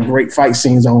got my great fight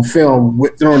scenes on film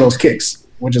with throwing those kicks,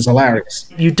 which is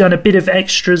hilarious. You've done a bit of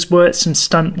extras work, some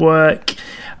stunt work,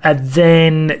 and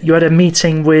then you had a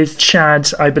meeting with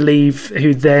Chad, I believe,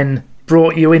 who then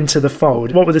brought you into the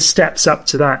fold? What were the steps up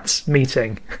to that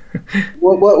meeting?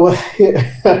 Wow,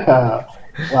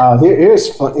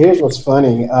 here's what's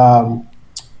funny.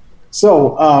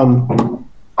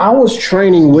 I was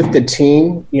training with the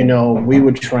team. We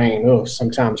would train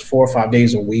sometimes 4 or 5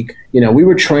 days a week. We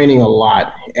were training a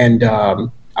lot, and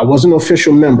I wasn't an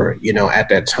official member. At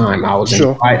that time, I was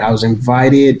I was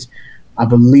invited, I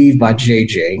believe, by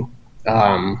JJ,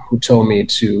 who told me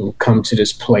to come to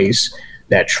this place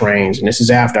that trains. And this is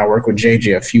after I worked with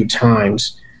JJ a few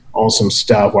times on some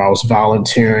stuff where I was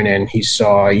volunteering, and he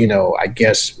saw, I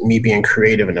guess me being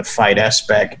creative in the fight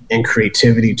aspect and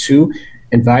creativity too.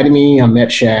 Invited me, I met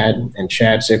Chad, and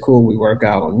Chad said, cool, we work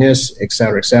out on this, et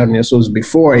cetera, et cetera. And this was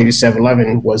before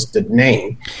 8711 was the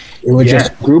name. It was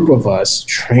just a group of us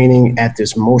training at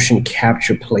this motion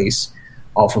capture place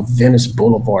off of Venice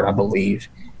Boulevard, I believe.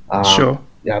 Sure.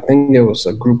 I think there was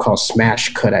a group called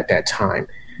Smash Cut at that time,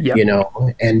 yep.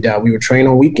 And we would train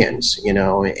on weekends,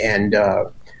 and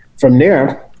from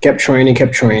there, kept training.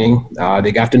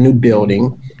 They got the new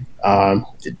building.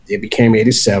 It became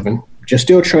 87. Just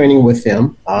still training with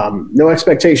them. No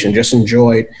expectation, just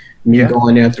enjoyed me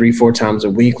going there 3-4 times a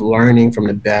week, learning from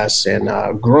the best and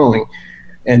growing.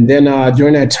 And then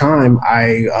during that time,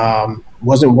 I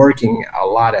wasn't working a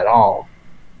lot at all.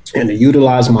 And to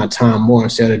utilize my time more,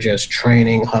 instead of just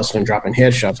training, hustling, dropping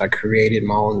headshots, I created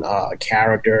my own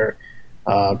character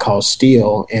called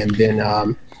Steel. And then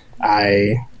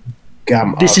I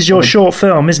got... This is your short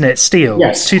film, isn't it? Steel?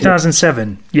 Yes.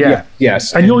 2007. Yeah.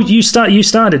 Yes. And you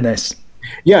started this?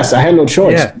 Yes, I had no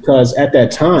choice because at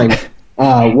that time,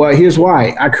 here's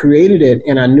why. I created it,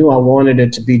 and I knew I wanted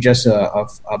it to be just a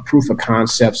proof of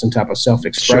concept, some type of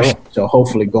self-expression, to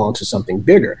hopefully go into something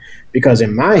bigger. Because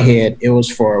in my head, it was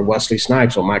for Wesley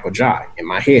Snipes or Michael Jai. In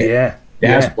my head,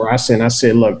 that's where I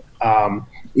said, look,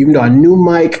 even though I knew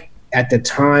Mike at the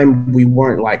time, we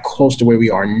weren't like close to where we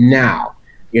are now.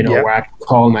 Where I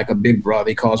call him like a big brother,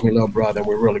 he calls me little brother, and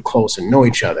we're really close and know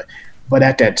each other. But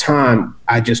at that time,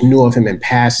 I just knew of him in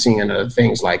passing and other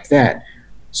things like that.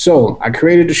 So I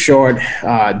created the short,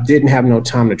 didn't have no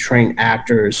time to train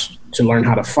actors to learn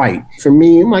how to fight. For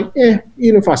me, I'm like, even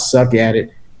if I suck at it,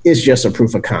 it's just a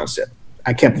proof of concept.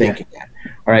 I kept thinking that.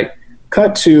 All right,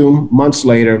 cut to months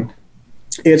later,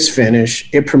 it's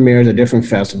finished. It premieres at different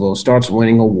festivals, starts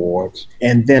winning awards.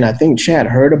 And then I think Chad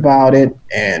heard about it,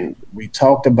 and we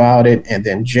talked about it. And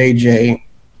then JJ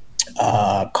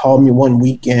called me one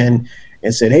weekend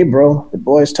and said, hey, bro, the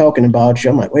boy's talking about you.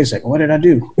 I'm like, wait a second, what did I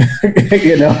do?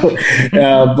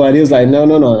 But he was like,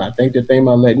 no, I think they're thinking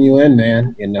about letting you in,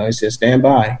 man. He said, stand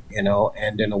by,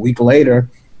 And then a week later,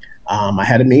 I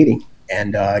had a meeting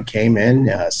and came in,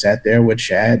 sat there with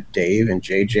Chad, Dave, and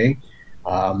JJ.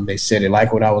 They said they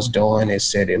liked what I was doing. They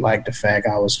said they liked the fact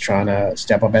I was trying to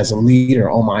step up as a leader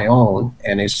on my own.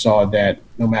 And they saw that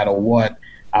no matter what,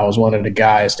 I was one of the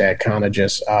guys that kind of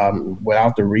just,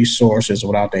 without the resources,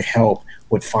 without the help,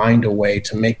 would find a way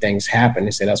to make things happen.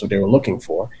 They said that's what they were looking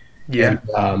for. Yeah.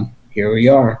 And, here we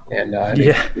are. And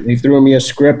they threw me a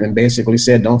script and basically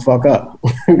said, don't fuck up.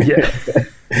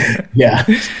 Yeah.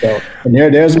 So, and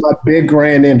there's my big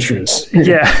grand entrance.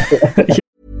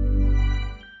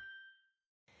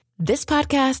 This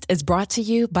podcast is brought to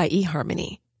you by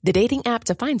eHarmony, the dating app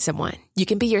to find someone you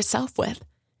can be yourself with.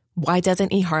 Why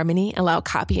doesn't eHarmony allow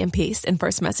copy and paste in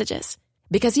first messages?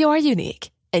 Because you are unique,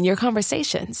 and your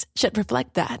conversations should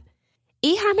reflect that.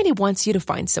 eHarmony wants you to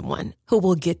find someone who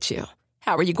will get you.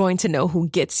 How are you going to know who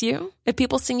gets you? If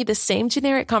people send you the same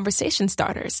generic conversation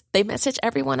starters they message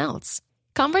everyone else.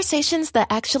 Conversations that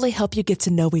actually help you get to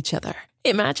know each other.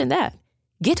 Imagine that.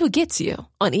 Get who gets you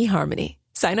on eHarmony.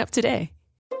 Sign up today.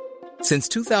 Since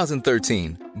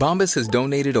 2013, Bombas has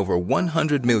donated over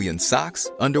 100 million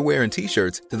socks, underwear, and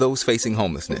T-shirts to those facing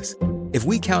homelessness. If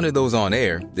we counted those on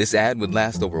air, this ad would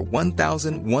last over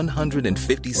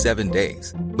 1,157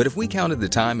 days. But if we counted the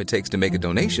time it takes to make a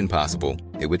donation possible,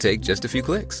 it would take just a few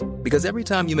clicks. Because every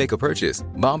time you make a purchase,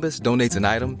 Bombas donates an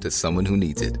item to someone who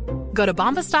needs it. Go to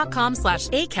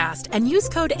bombas.com/ACAST and use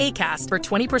code ACAST for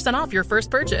 20% off your first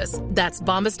purchase. That's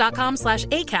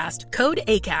bombas.com/ACAST, code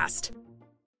ACAST.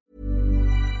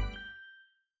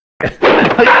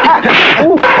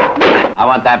 I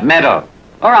want that medal,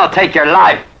 or I'll take your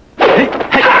life.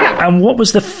 And what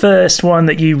was the first one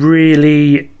that you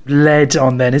really led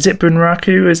on then? Is it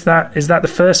Bunraku? Is that the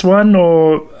first one,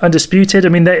 or Undisputed? I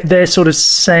mean, they're sort of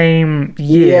same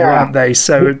year, aren't they?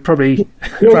 So probably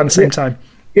around the same time.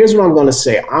 Here's what I'm going to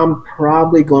say. I'm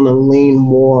probably going to lean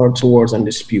more towards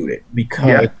Undisputed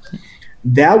because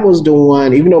that was the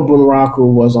one, even though Bunraku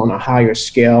was on a higher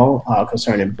scale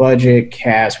concerning budget,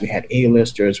 cast, we had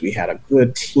A-listers, we had a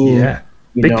good team.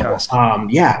 Big cast.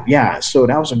 Yeah. So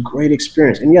that was a great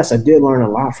experience. And yes, I did learn a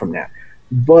lot from that.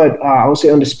 But I would say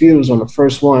Undisputed was one of the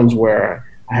first ones where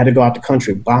I had to go out the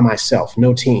country by myself,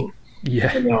 no team.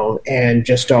 Yeah. And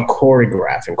just start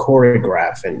choreograph,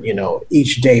 and,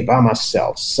 each day by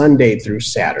myself, Sunday through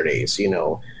Saturdays,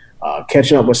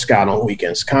 catching up with Scott on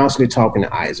weekends, constantly talking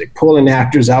to Isaac, pulling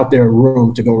actors out their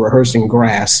room to go rehearsing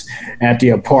grass at the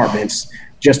apartments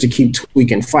just to keep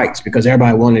tweaking fights because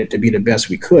everybody wanted it to be the best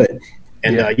we could.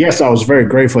 And yes, I was very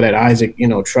grateful that Isaac,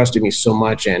 trusted me so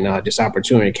much. And this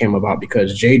opportunity came about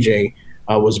because JJ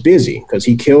was busy because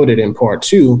he killed it in part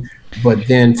 2. But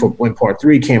then when part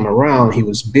 3 came around, he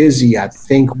was busy, I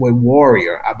think, with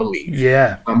Warrior, I believe.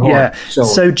 Yeah. Yeah.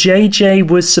 So JJ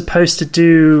was supposed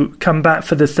to come back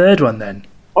for the third one then?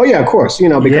 Oh, yeah, of course.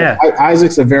 Because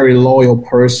Isaac's a very loyal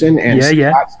person. And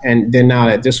and then now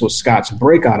that this was Scott's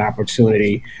breakout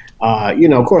opportunity,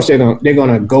 of course, they're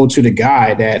gonna go to the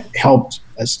guy that helped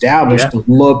establish the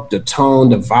look, the tone,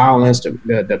 the violence,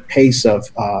 the pace of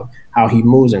how he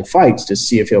moves and fights to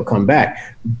see if he'll come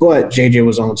back. But JJ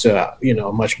was on to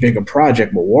a much bigger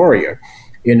project with Warrior,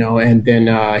 and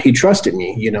then he trusted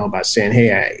me, by saying,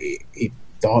 hey, he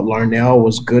thought Larnell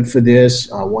was good for this.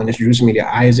 One introduced me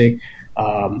to Isaac.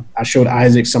 I showed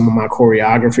Isaac some of my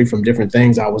choreography from different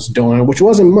things I was doing, which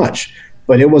wasn't much.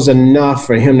 But it was enough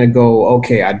for him to go,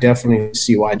 okay, I definitely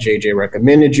see why JJ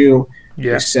recommended you.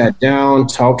 Yeah. We sat down,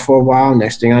 talked for a while.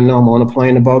 Next thing I know, I'm on a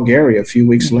plane to Bulgaria a few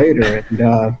weeks later.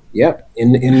 And,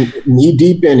 in knee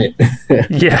deep in it.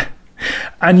 Yeah.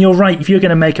 And you're right, if you're going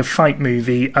to make a fight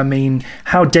movie, I mean,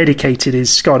 how dedicated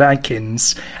is Scott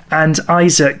Adkins and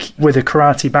Isaac with a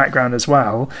karate background as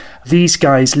well? These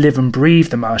guys live and breathe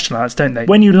the martial arts, don't they?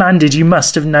 When you landed, you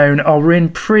must have known, we're in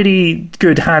pretty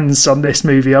good hands on this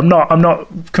movie. I'm not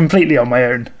completely on my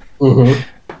own. Mm-hmm.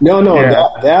 No,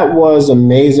 that was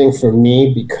amazing for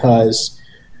me because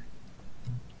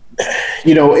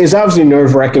it's obviously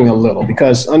nerve-wracking a little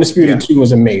because Undisputed 2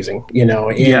 was amazing,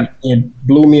 it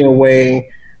blew me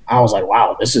away. I was like,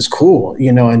 wow, this is cool,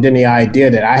 and then the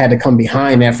idea that I had to come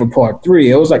behind that for part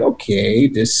 3, it was like, okay,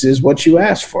 this is what you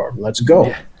asked for. Let's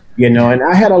go, and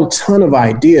I had a ton of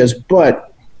ideas,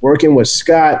 but working with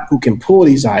Scott, who can pull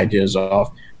these ideas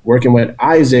off, working with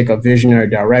Isaac, a visionary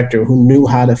director who knew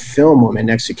how to film them and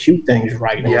execute things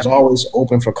right, and was always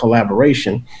open for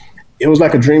collaboration. It was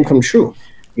like a dream come true.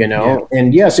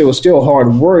 And yes, it was still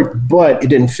hard work, but it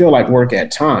didn't feel like work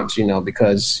at times,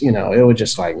 because, it was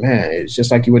just like, man, it's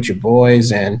just like you with your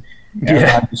boys and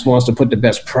everybody just wants to put the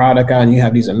best product out and you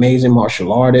have these amazing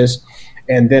martial artists.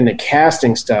 And then the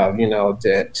casting stuff,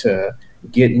 to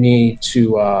get me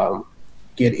to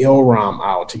get Ilram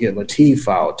out, to get Latif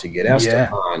out, to get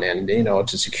Esteban and,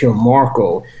 to secure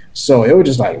Marco. So it was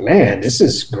just like, man, this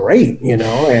is great,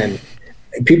 and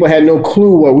people had no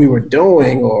clue what we were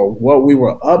doing or what we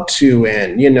were up to.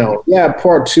 And,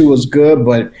 part 2 was good,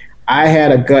 but I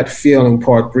had a gut feeling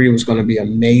part 3 was going to be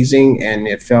amazing. And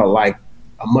it felt like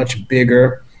a much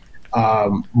bigger,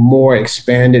 more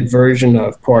expanded version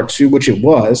of part 2, which it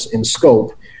was in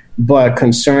scope, but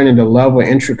concerning the level of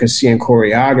intricacy and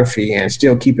choreography and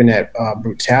still keeping that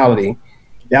brutality.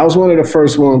 That was one of the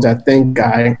first ones I think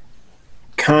I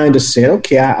kind of said,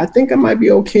 okay, I think I might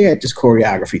be okay at this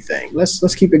choreography thing.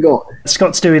 Let's keep it going.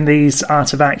 Scott's doing these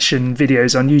Art of Action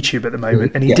videos on YouTube at the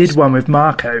moment, and he did one with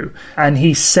Marco, and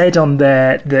he said on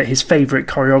there that his favorite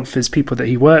choreographers, people that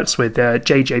he works with,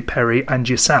 JJ Perry and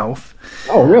yourself.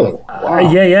 Oh, really? Wow.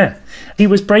 Yeah. He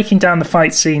was breaking down the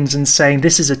fight scenes and saying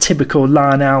this is a typical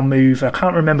Larnell move. I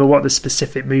can't remember what the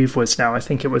specific move was now. I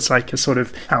think it was like a sort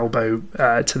of elbow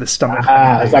to the stomach.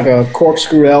 It's like a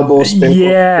corkscrew elbow, spin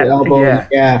elbow.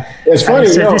 Yeah. It's funny.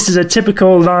 He said this is a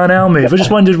typical Larnell move. I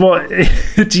just wondered, what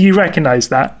do you recognize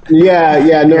that?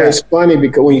 It's funny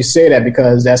because when you say that,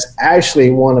 because that's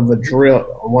actually one of the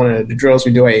drills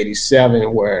we do at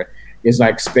 87 where it's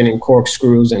like spinning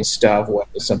corkscrews and stuff, whether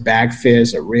it's a back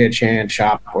fist, a rear hand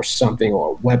chop or something,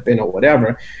 or a weapon or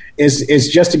whatever, is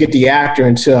just to get the actor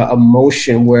into a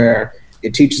motion where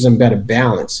it teaches them better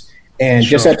balance. And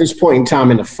just at this point in time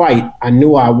in the fight, I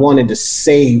knew I wanted to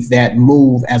save that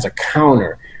move as a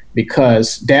counter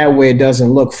because that way it doesn't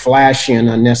look flashy and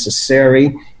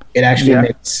unnecessary. It actually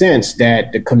makes sense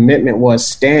that the commitment was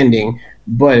standing,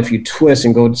 but if you twist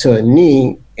and go to a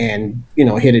knee and,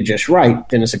 hit it just right,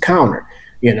 then it's a counter,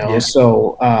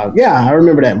 So, I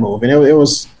remember that move. And it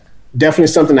was definitely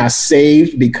something I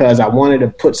saved because I wanted to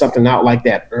put something out like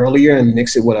that earlier and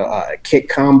mix it with a kick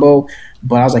combo.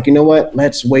 But I was like, you know what?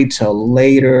 Let's wait till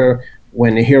later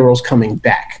when the hero's coming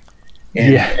back.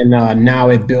 And now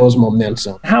it builds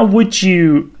momentum. How would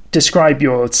you describe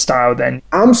your style then?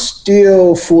 I'm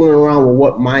still fooling around with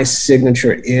what my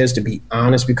signature is, to be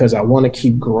honest, because I want to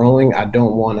keep growing. I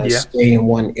don't want to stay in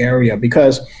one area,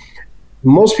 because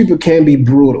most people can be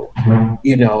brutal.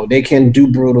 You know, they can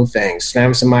do brutal things.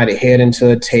 Slam somebody's head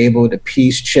into a table, the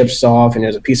piece chips off, and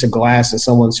there's a piece of glass in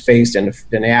someone's face, and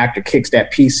then the actor kicks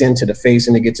that piece into the face,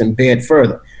 and it gets embed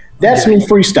further. That's me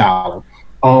freestyling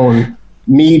on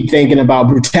me thinking about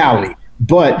brutality.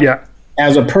 But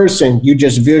as a person, you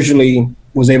just visually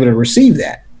was able to receive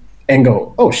that and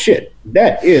go, oh, shit,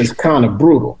 that is kind of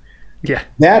brutal. Yeah,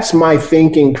 that's my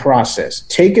thinking process.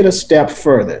 Take it a step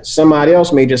further. Somebody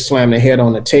else may just slam their head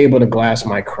on the table, the glass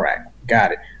might crack.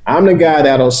 Got it. I'm the guy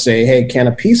that'll say, hey, can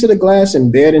a piece of the glass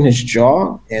embed in his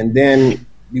jaw and then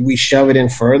we shove it in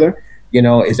further? You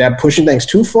know, is that pushing things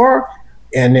too far?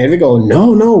 And then we go,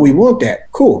 no, we want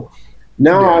that. Cool.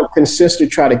 Now I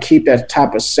consistently try to keep that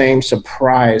type of same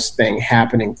surprise thing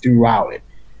happening throughout it.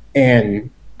 And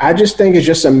I just think it's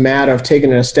just a matter of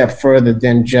taking it a step further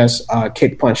than just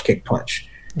kick, punch.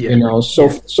 You know, so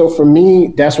for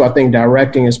me, that's why I think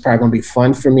directing is probably going to be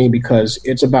fun for me, because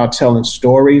it's about telling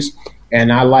stories,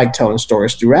 and I like telling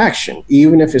stories through action,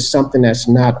 even if it's something that's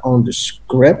not on the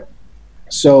script.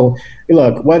 So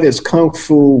look, whether it's Kung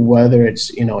Fu, whether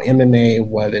it's, you know, MMA,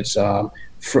 whether it's or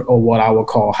what I would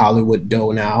call Hollywood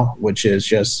Do now, which is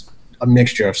just a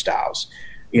mixture of styles.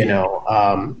 You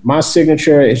know, my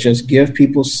signature is just give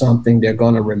people something they're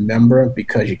going to remember,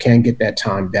 because you can't get that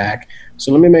time back.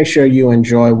 So let me make sure you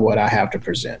enjoy what I have to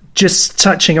present. Just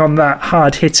touching on that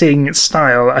hard-hitting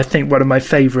style, I think one of my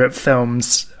favourite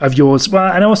films of yours,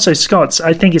 well, and also Scott's,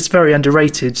 I think it's very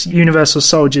underrated, Universal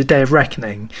Soldier: Day of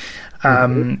Reckoning,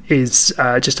 is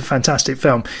just a fantastic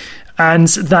film. And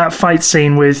that fight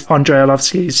scene with Andrei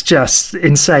Arlovsky is just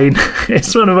insane.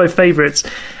 It's one of my favourites.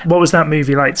 What was that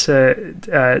movie like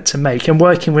to make? And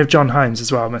working with John Himes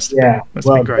as well must have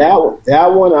been great.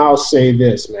 That one, I'll say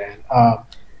this, man.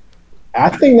 I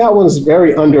think that one's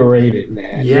very underrated,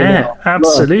 man. Yeah, you know?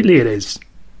 absolutely it is.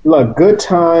 Look, good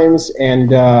times,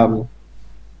 and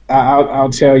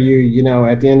I'll tell you, you know,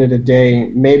 at the end of the day,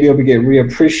 maybe it'll get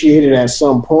reappreciated at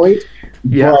some point.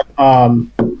 Yeah.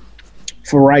 But,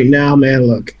 for right now, man,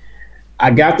 look,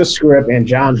 I got the script, and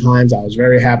John Himes, I was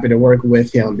very happy to work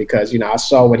with him, because, you know, I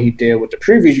saw what he did with the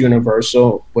previous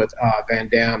Universal with Van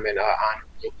Damme and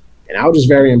Andre, and I was just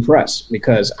very impressed,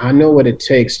 because I know what it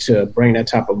takes to bring that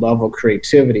type of level of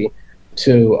creativity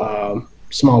to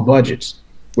small budgets,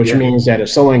 which means that if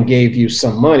someone gave you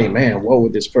some money, man, what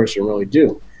would this person really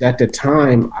do? At the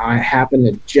time, I happened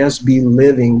to just be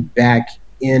living back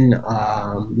in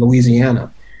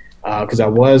Louisiana. Because I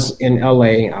was in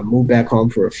LA, I moved back home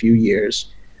for a few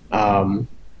years,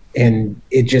 and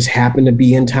it just happened to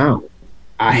be in town.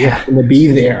 I happened to be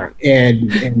there,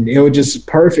 and it was just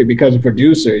perfect, because the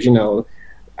producers, you know,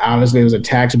 obviously it was a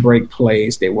tax break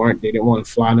place. They didn't want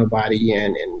to fly nobody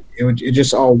in, and it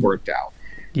just all worked out.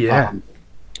 Yeah.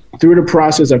 Through the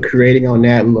process of creating on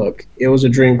that look, it was a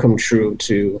dream come true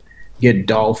to get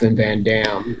Dolph and Van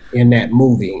Damme in that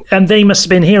movie. And they must have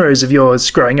been heroes of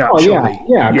yours growing up, surely.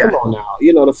 Yeah, come on now.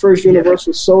 You know, the first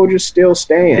Universal Soldier still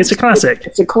stands. It's a classic.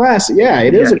 It's a classic. Yeah,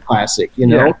 it is a classic, you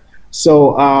know.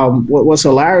 So what's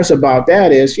hilarious about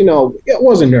that is, you know, it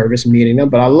was a nervous meeting them,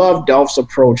 but I love Dolph's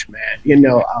approach, man. You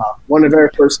know, one of the very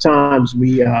first times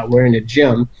we were in the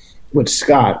gym with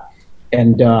Scott,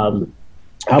 and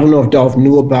I don't know if Dolph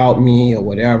knew about me or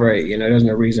whatever. You know, there's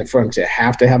no reason for him to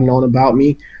have known about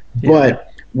me.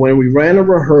 But when we ran a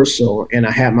rehearsal and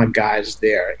I had my guys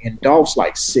there, and Dolph's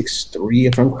like 6'3",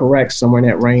 if I'm correct, somewhere in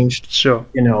that range. Sure.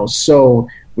 You know, so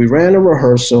we ran a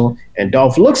rehearsal, and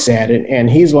Dolph looks at it, and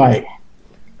he's like,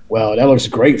 well, that looks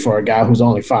great for a guy who's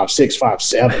only 5'6",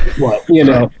 5'7", what, you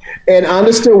know. And I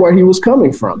understood where he was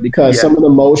coming from, because some of the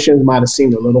motions might have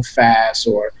seemed a little fast,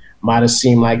 or might have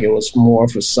seemed like it was more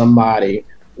for somebody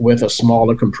with a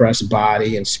smaller compressed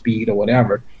body and speed or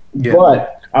whatever. Yeah.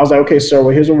 But I was like, okay, sir, well,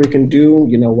 here's what we can do.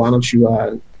 You know, why don't you,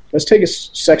 let's take it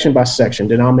section by section,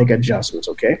 then I'll make adjustments,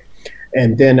 okay?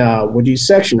 And then with each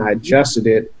section, I adjusted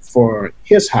it for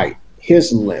his height,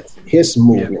 his length, his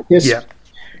movement,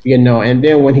 you know, and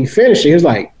then when he finished it, he was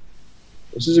like,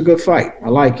 this is a good fight. I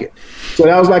like it. So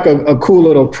that was like a cool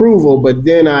little approval, but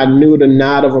then I knew the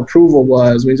nod of approval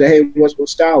was, when he said, hey, what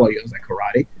style are you? I was like,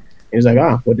 karate. And he was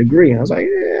like, what degree? I was like,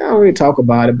 I don't really talk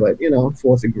about it, but, you know,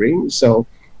 4th degree. So,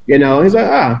 you know, he's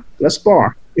like, let's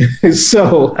spar.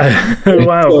 So,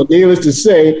 wow. So needless to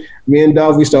say, me and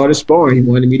Dolph, we started sparring. He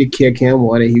wanted me to kick him,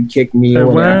 he kicked me. Oh,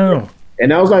 wow.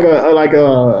 And that was like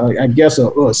I guess a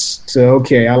us. So,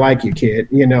 okay, I like you, kid.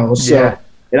 You know, so,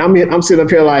 and I'm sitting up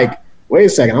here like, wait a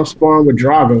second, I'm sparring with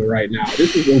Drago right now.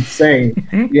 This is insane,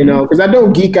 because I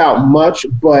don't geek out much,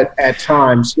 but at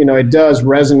times, it does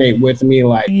resonate with me.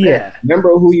 Like, man, remember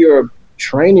who you're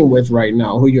training with right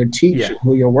now, who you're teaching,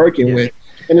 who you're working with.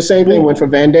 And the same thing went for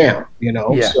Van Damme,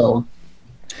 so.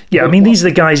 Yeah, I mean, these are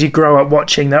the guys you grow up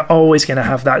watching. They're always going to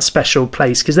have that special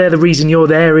place because they're the reason you're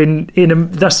there.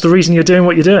 That's the reason you're doing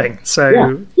what you're doing.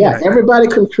 So everybody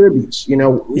contributes.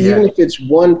 Even if it's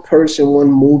one person,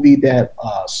 one movie that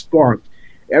sparked,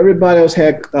 everybody else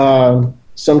had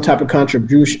some type of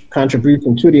contribution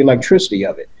to the electricity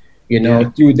of it.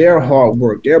 Through their hard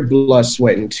work, their blood,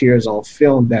 sweat, and tears on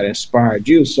film that inspired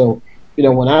you. So,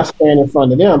 when I stand in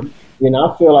front of them,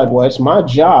 I feel like, well, it's my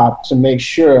job to make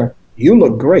sure you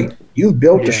look great. You've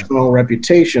built a strong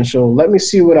reputation, so let me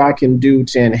see what I can do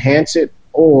to enhance it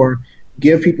or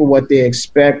give people what they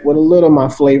expect with a little of my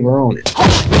flavor on it.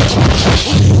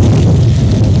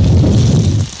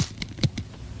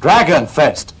 Dragon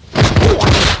first.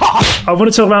 I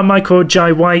want to talk about Michael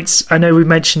Jai White. I know we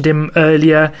mentioned him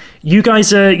earlier. You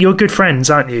guys you're good friends,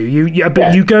 aren't you? You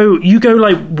go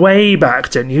like way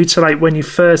back, didn't you, to like when you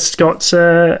first got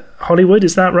to Hollywood?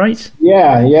 Is that right?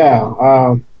 Yeah.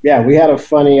 We had a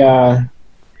funny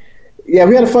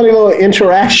little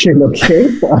interaction.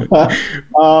 Okay.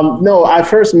 No, I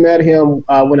first met him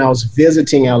when I was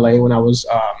visiting LA, when I was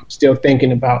still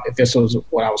thinking about if this was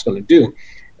what I was going to do,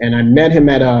 and I met him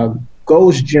at a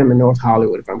Gold's Gym in North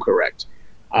Hollywood, if I'm correct.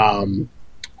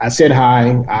 I said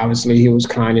hi. Obviously, he was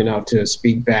kind enough to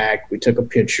speak back. We took a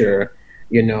picture,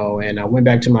 and I went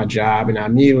back to my job, and I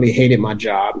immediately hated my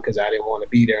job because I didn't want to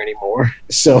be there anymore.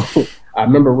 So I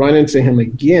remember running to him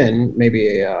again,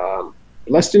 maybe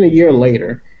less than a year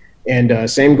later, and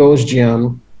same Gold's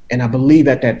Gym. And I believe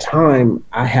at that time,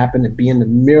 I happened to be in the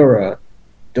mirror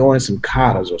doing some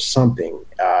katas or something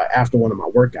after one of my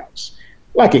workouts.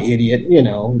 Like an idiot,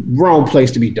 wrong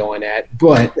place to be doing that,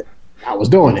 but I was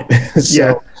doing it.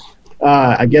 So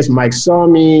I guess Mike saw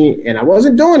me, and I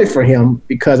wasn't doing it for him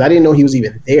because I didn't know he was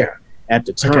even there at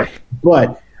the time. Okay.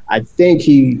 But I think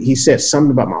he said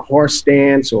something about my horse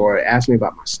stance or asked me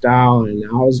about my style, and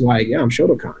I was like, yeah, I'm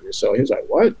Shotokan. And so he was like,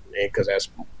 what? Because that's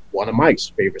one of Mike's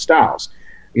favorite styles,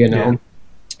 And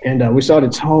we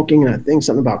started talking, and I think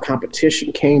something about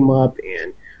competition came up,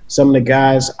 and some of the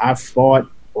guys I fought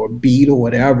or beat or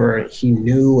whatever he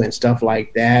knew and stuff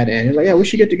like that. And he's like, yeah, we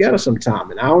should get together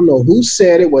sometime. And I don't know who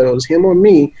said it, whether it was him or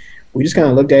me. We just kind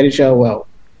of looked at each other, well,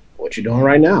 what you doing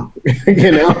right now?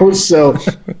 So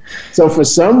for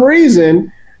some reason,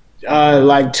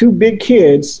 like two big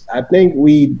kids, I think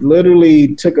we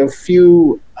literally took a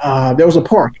few, there was a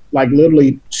park like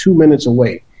literally 2 minutes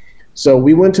away. So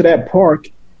we went to that park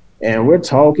and we're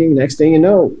talking. Next thing you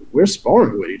know, we're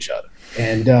sparring with each other.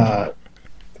 And,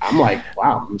 I'm like,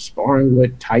 wow, I'm sparring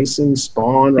with Tyson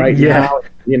Spawn right now.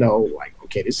 Like,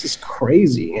 okay, this is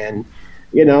crazy. And,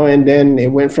 and then it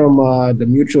went from the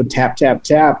mutual tap, tap,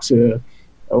 tap to,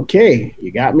 okay, you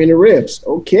got me in the ribs.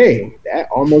 Okay, that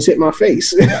almost hit my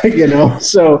face,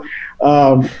 So,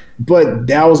 but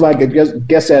that was like, I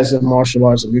guess as a martial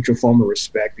arts, a mutual form of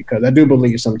respect, because I do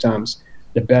believe sometimes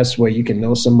the best way you can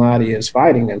know somebody is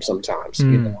fighting them sometimes,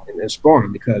 and then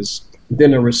sparring, because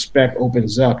then the respect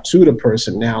opens up to the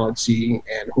personality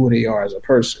and who they are as a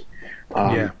person.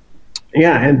 And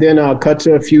then cut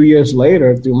to a few years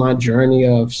later through my journey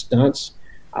of stunts.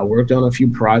 I worked on a few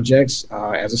projects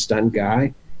as a stunt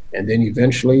guy. And then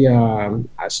eventually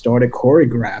I started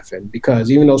choreographing,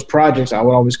 because even those projects, I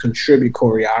would always contribute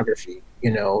choreography,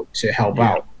 to help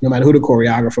out. No matter who the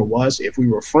choreographer was, if we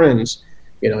were friends,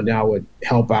 then I would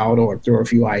help out or throw a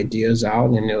few ideas out.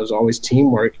 And it was always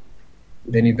teamwork.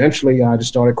 Then eventually I just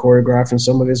started choreographing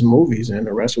some of his movies, and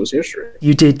the rest was history.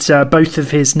 You did both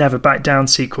of his Never Back Down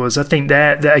sequels. I think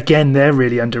they're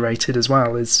really underrated as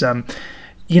well. They're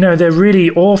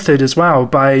really authored as well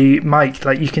by Mike.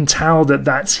 Like, you can tell that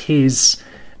that's his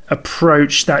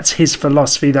approach, that's his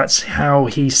philosophy, that's how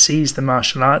he sees the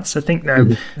martial arts. I think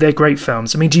they're great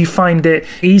films. I mean, do you find it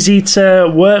easy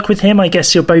to work with him? I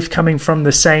guess you're both coming from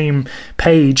the same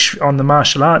page on the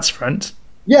martial arts front.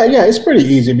 Yeah, it's pretty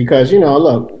easy because,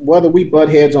 look, whether we butt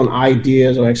heads on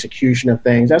ideas or execution of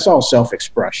things, that's all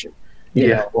self-expression.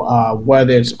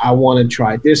 Whether it's I want to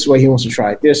try it this way, he wants to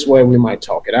try it this way, we might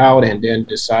talk it out and then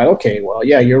decide, okay, well,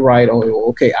 yeah, you're right. Oh,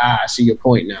 okay, I see your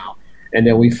point now. And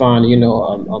then we find,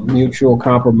 a mutual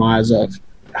compromise of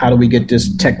how do we get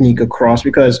this technique across,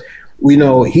 because we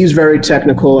know he's very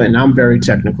technical and I'm very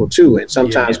technical too. And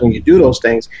sometimes when you do those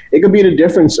things, it could be the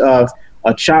difference of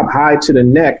a chop high to the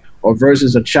neck or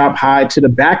versus a chop high to the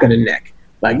back of the neck.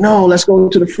 Like, no, let's go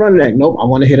to the front of the neck. Nope, I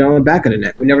want to hit it on the back of the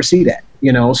neck. We never see that,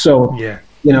 So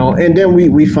You know, and then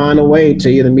we find a way to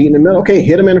either meet in the middle. Okay,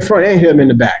 hit him in the front and hit him in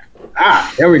the back.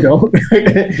 There we go.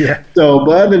 Yeah. So,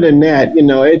 but other than that, you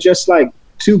know, it's just like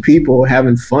two people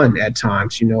having fun at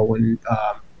times. You know, when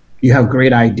you have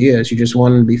great ideas, you just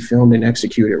want them to be filmed and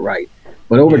executed right.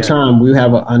 But over time, we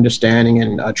have an understanding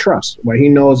and a trust where he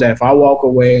knows that if I walk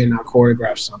away and I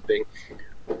choreograph something,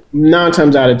 9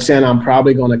 times out of 10, I'm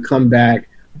probably going to come back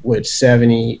with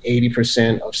 70,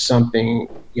 80% of something,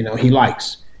 you know, he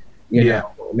likes. You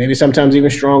know, maybe sometimes even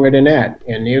stronger than that.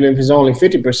 And even if it's only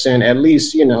 50%, at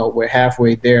least, you know, we're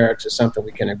halfway there to something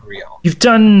we can agree on. You've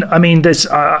done, I mean, there's,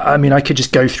 I mean, I could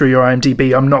just go through your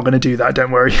IMDb. I'm not going to do that.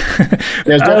 Don't worry.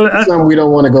 There's definitely some we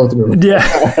don't want to go through.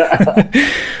 Yeah.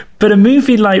 But a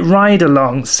movie like Ride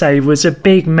Along, say, was a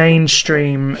big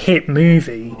mainstream hit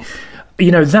movie.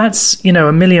 You know, that's, you know,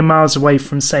 a million miles away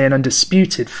from, say, an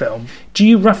Undisputed film. Do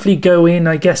you roughly go in,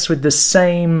 I guess, with the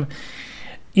same,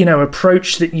 you know,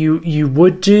 approach that you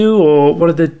would do, or what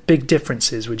are the big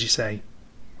differences, would you say?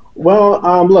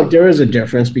 Well, look, there is a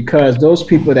difference because those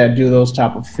people that do those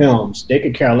type of films, they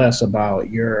could care less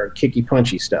about your kicky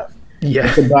punchy stuff. Yeah.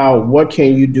 It's about what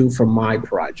can you do for my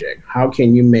project? How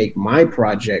can you make my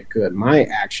project good, my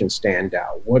action stand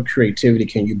out? What creativity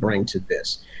can you bring to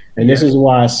this? And this is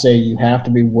why I say you have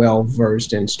to be well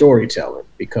versed in storytelling,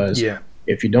 because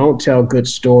if you don't tell good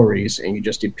stories and you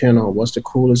just depend on what's the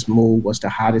coolest move, what's the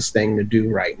hottest thing to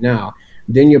do right now,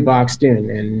 then you're boxed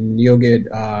in and you'll get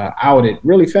outed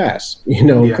really fast, you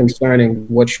know, concerning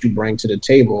what you bring to the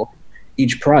table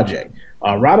each project.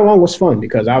 Ride Along was fun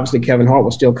because obviously Kevin Hart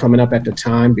was still coming up at the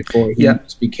time before he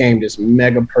became this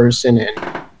mega person,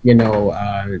 and, you know,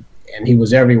 and he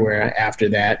was everywhere after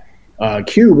that.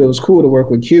 Cube, it was cool to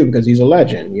work with Cube because he's a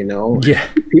legend, you know. Yeah.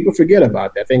 People forget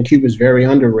about that. I think Cube is very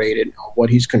underrated on what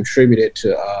he's contributed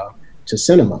to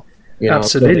cinema. You know?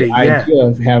 Absolutely, so the idea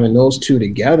of having those two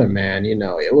together, man, you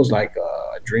know, it was like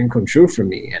a dream come true for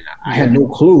me. And I had no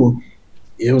clue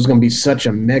it was going to be such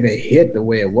a mega hit the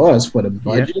way it was for the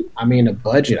budget. Yeah. I mean, the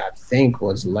budget, I think,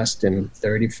 was less than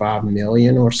 $35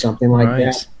 million or something like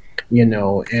that, you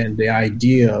know, and the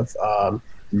idea of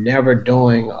never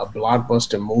doing a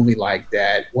blockbuster movie like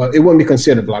that. Well, it wouldn't be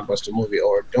considered a blockbuster movie,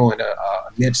 or doing a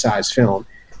mid-sized film,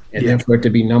 and then for it to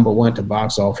be number one to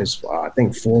box office, I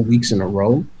think 4 weeks in a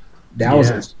row. That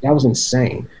was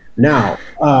insane. Now,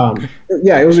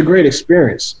 it was a great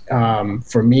experience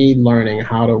for me, learning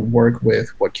how to work with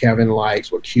what Kevin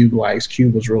likes, what Cube likes.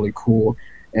 Cube was really cool.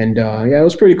 And it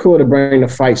was pretty cool to bring the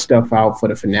fight stuff out for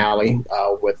the finale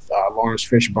with Lawrence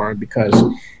Fishburne, because,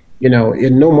 you know,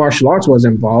 no martial arts was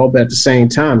involved, but at the same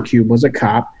time, Cube was a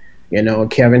cop. You know,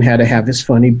 Kevin had to have his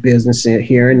funny business in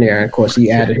here and there. And of course, he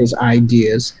added his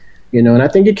ideas, you know, and I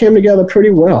think it came together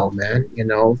pretty well, man. You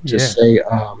know, say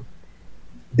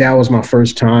that was my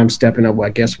first time stepping up, I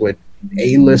guess, with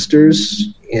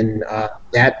A-listers in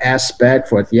that aspect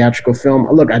for a theatrical film.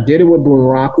 Look, I did it with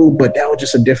Bunraku, but that was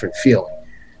just a different feeling,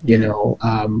 you know,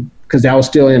 because that was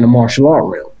still in the martial art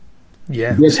realm.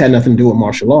 Yeah, this had nothing to do with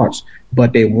martial arts,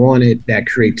 but they wanted that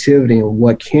creativity and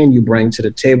what can you bring to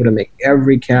the table to make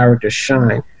every character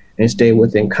shine and stay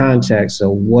within context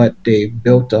of what they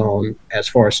built on as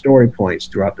far as story points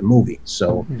throughout the movie.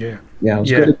 So it was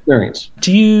a good experience.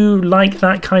 Do you like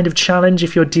that kind of challenge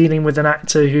if you're dealing with an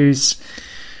actor who's,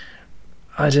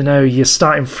 I don't know, you're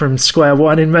starting from square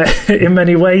one in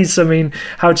many ways? I mean,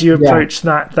 how do you approach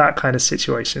that kind of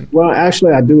situation? Well,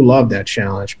 actually, I do love that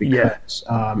challenge because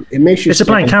it makes you... It's a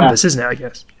blank canvas, isn't it, I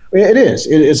guess? It is.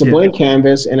 It's a blank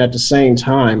canvas, and at the same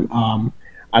time,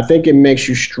 I think it makes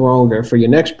you stronger for your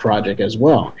next project as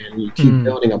well, and you keep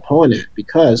building upon it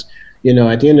because, you know,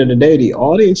 at the end of the day, the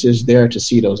audience is there to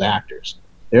see those actors.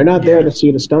 They're not there to see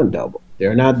the stunt double.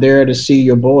 They're not there to see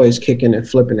your boys kicking and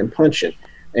flipping and punching.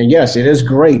 And yes, it is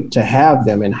great to have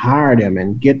them and hire them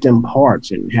and get them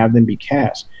parts and have them be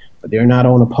cast, but they're not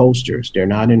on the posters. They're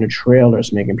not in the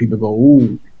trailers making people go,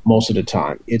 ooh, most of the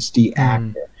time. It's the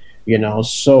actor, you know.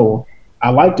 So I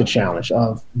like the challenge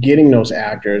of getting those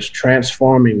actors,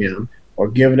 transforming them, or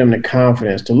giving them the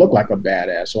confidence to look like a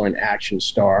badass or an action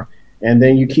star. And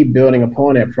then you keep building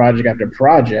upon that project after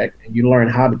project, and you learn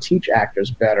how to teach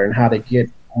actors better and how to get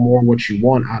more what you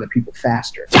want out of people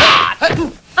faster.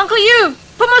 Uncle You,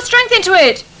 put more strength into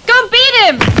it. Go beat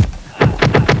him.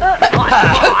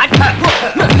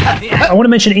 I want to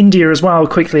mention India as well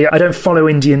quickly. I don't follow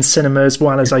Indian cinema as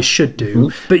well as I should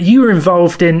do, but you were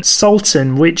involved in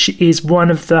Sultan, which is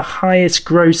one of the highest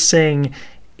grossing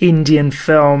Indian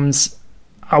films,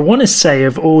 I want to say,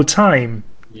 of all time.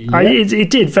 It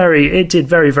did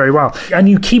very, very well. And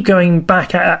you keep going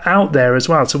back out there as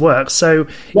well to work. So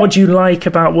what do you like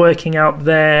about working out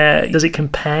there? Does it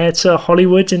compare to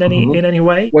Hollywood in any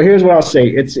way? Well, here's what I'll say.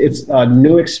 It's a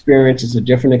new experience. It's a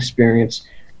different experience.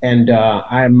 And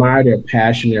I admire their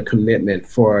passion, their commitment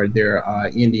for their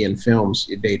Indian films.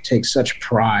 They take such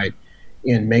pride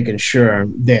in making sure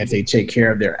that they take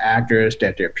care of their actors,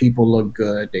 that their people look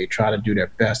good. They try to do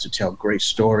their best to tell great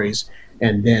stories.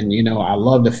 And then, I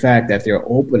love the fact that they're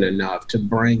open enough to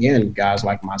bring in guys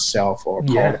like myself or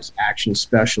call us action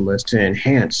specialists to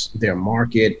enhance their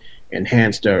market,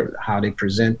 enhance how they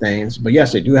present things. But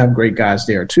yes, they do have great guys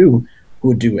there too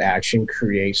who do action,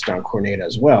 create, stunt coordinate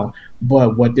as well.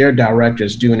 But what their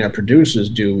directors do and their producers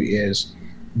do is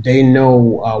they know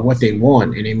what they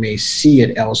want, and they may see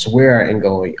it elsewhere and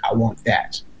go, I want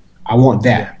that. I want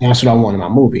that. That's what I want in my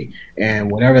movie.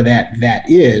 And whatever that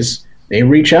is, they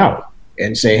reach out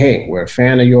and say, hey, we're a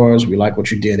fan of yours. We like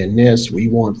what you did in this. We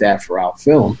want that for our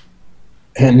film.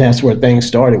 And that's where things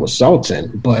started with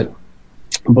Sultan. But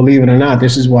believe it or not,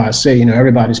 this is why I say,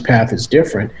 everybody's path is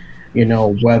different.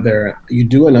 Whether you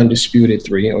do an Undisputed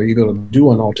 3 or you're going to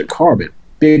do an Altered Carbon,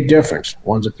 big difference.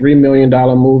 One's a $3 million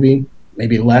movie,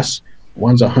 maybe less.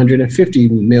 One's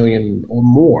 $150 million or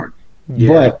more. Yeah.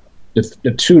 But the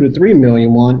 $2 to $3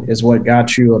 million one is what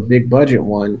got you a big budget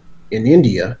one in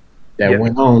India that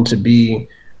went on to be,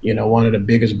 one of the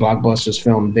biggest blockbusters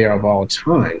film there of all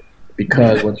time.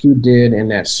 Because what you did in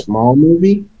that small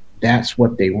movie, that's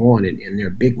what they wanted in their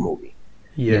big movie.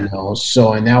 Yeah.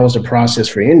 So, and that was the process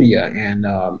for India. And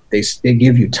they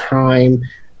give you time.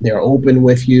 They're open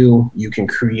with you. You can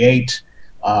create.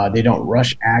 They don't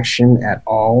rush action at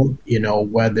all.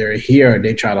 Whether here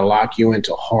they try to lock you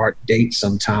into hard dates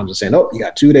sometimes and saying, oh, you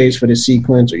got 2 days for this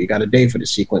sequence or you got a day for the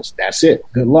sequence. That's it.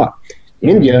 Good luck.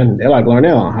 India, they're like,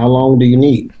 Larnell, how long do you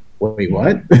need? Wait,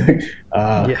 what?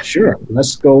 Sure,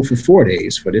 let's go for 4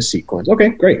 days for this sequence. Okay,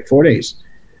 great, 4 days.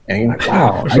 And you're like,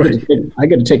 wow, I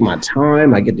get to take my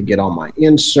time. I get to get all my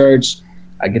inserts.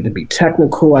 I get to be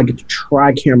technical. I get to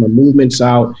try camera movements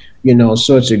out.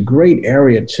 So it's a great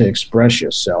area to express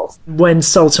yourself. When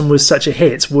Sultan was such a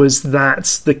hit, was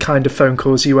that the kind of phone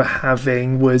calls you were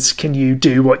having? Was, can you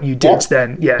do what you did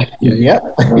then? Yeah,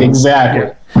 exactly.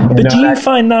 Yeah. But do you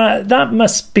find that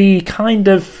must be kind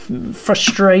of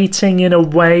frustrating in a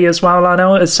way as well, I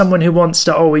know, as someone who wants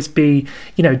to always be,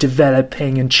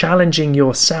 developing and challenging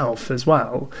yourself as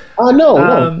well?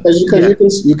 No,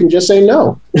 because you can just say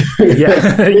no.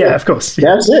 Yeah, of course.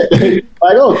 Yeah. That's it.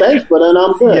 Like, oh, thanks, but then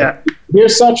I'm good. Yeah.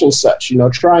 Here's such and such.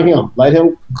 Try him. Let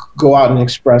him go out and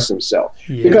express himself.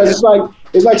 Yeah. Because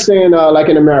it's like saying, like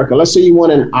in America, let's say you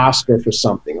won an Oscar for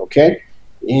something, okay?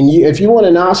 And if you won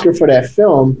an Oscar for that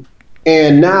film,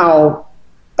 and now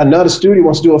another studio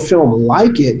wants to do a film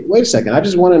like it, wait a second, I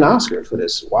just won an Oscar for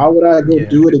this. Why would I go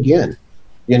do it again?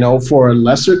 For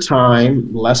lesser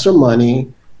time, lesser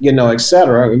money, et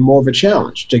cetera, and more of a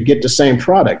challenge to get the same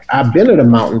product. I've been at a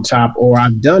mountaintop, or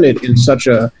I've done it in such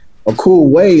a cool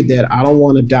way that I don't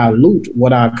want to dilute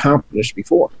what I accomplished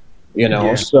before.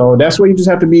 So that's where you just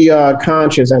have to be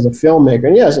conscious as a filmmaker.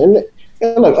 And yes, and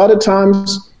look, other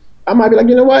times I might be like,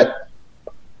 you know what?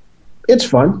 It's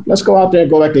fun. Let's go out there and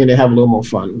go back there and have a little more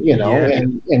fun,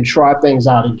 and try things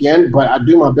out again. But I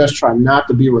do my best to try not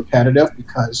to be repetitive,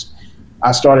 because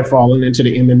I started falling into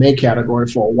the MMA category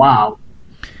for a while,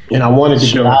 and I wanted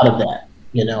to get out of that,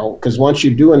 because once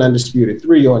you do an Undisputed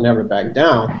 3, you'll never back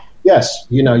down. Yes,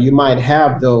 you might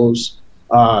have those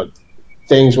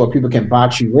things where people can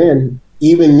box you in,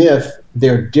 even if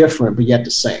they're different, but yet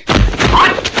the same.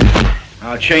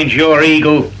 I'll change your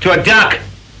eagle to a duck.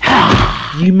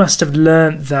 You must have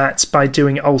learned that by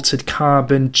doing Altered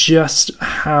Carbon, just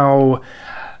how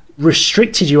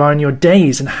restricted you are in your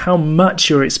days and how much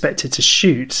you're expected to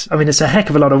shoot. I mean, it's a heck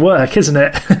of a lot of work, isn't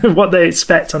it? What they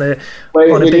expect on a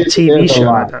big TV show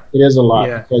like that. It is a lot,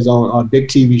 because on big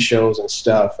TV shows and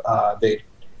stuff,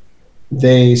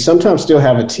 they sometimes still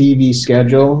have a TV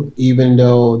schedule, even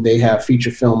though they have feature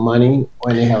film money,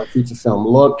 and they have a feature film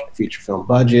look, feature film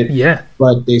budget. Yeah.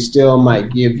 But they still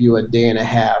might give you a day and a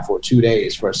half or 2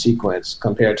 days for a sequence,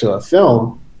 compared to a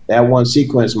film. That one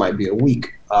sequence might be a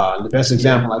week. The best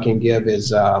example I can give is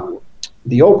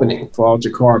the opening for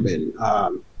Altered Carbon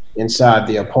inside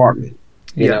the apartment.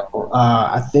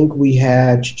 I think we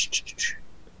had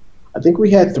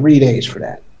 3 days for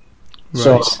that.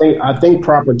 Right. So I think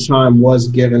proper time was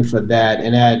given for that,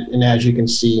 and as you can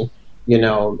see,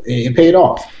 it paid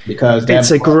off, because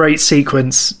it's a great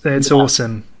sequence. It's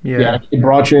awesome. Yeah, it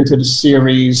brought you into the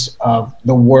series of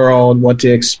the world, what to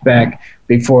expect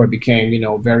before it became,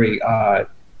 very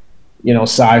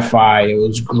sci-fi. It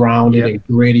was grounded and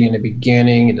gritty in the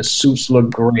beginning, and the suits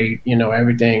looked great.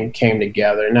 Everything came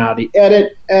together. Now the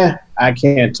edit, I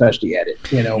can't touch the edit.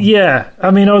 Yeah,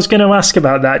 I mean, I was going to ask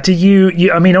about that. Do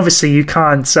you? I mean, obviously you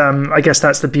can't. I guess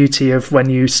that's the beauty of when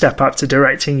you step up to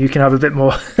directing. You can have a bit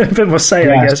more say.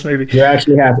 Yes. I guess maybe you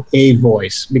actually have a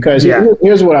voice, because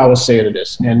here's what I would say to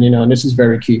this, and and this is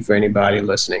very key for anybody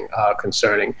listening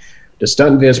concerning the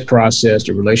stunt viz process,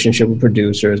 the relationship with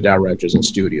producers, directors, and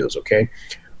studios, okay?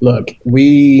 Look,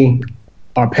 we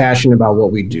are passionate about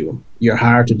what we do. You're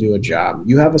hired to do a job.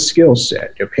 You have a skill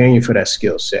set. They're paying you for that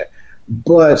skill set.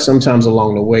 But sometimes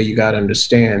along the way, you got to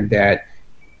understand that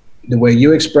the way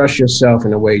you express yourself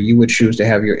and the way you would choose to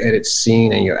have your edit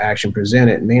seen and your action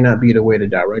presented may not be the way the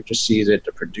director sees it,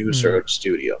 the producer, or the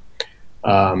studio.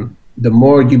 The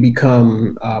more you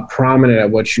become prominent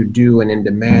at what you do and in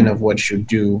demand of what you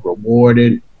do,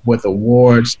 rewarded with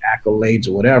awards, accolades,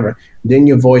 or whatever, then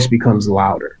your voice becomes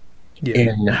louder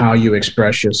in how you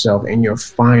express yourself in your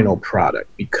final product.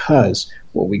 Because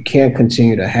what we can't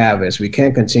continue to have is we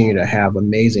can't continue to have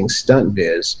amazing stunt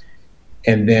viz,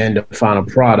 and then the final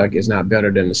product is not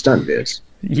better than the stunt viz.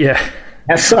 Yeah.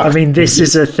 That sucks. I mean, this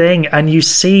is a thing, and you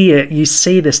see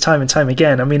this time and time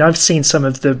again. I mean, I've seen some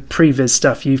of the previs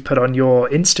stuff you've put on your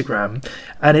Instagram,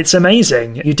 and it's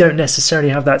amazing. You don't necessarily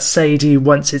have that say, do you?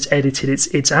 Once it's edited,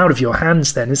 it's out of your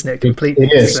hands then, isn't it, completely?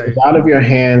 It is. So. It's out of your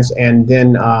hands, and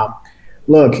then,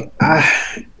 look,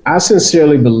 I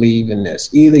sincerely believe in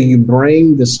this. Either you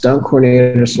bring the stunt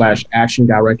coordinator / action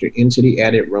director into the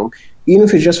edit room, even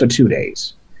if it's just for 2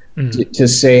 days, to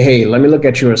say, hey, let me look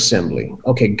at your assembly.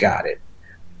 Okay, got it.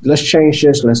 Let's change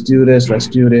this, let's do this,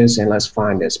 and let's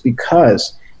find this.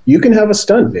 Because you can have a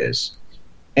stunt viz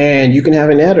and you can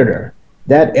have an editor.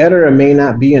 That editor may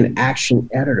not be an action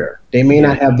editor. They may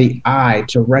not have the eye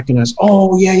to recognize,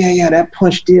 oh, yeah, that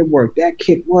punch did work. That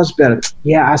kick was better.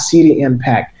 Yeah, I see the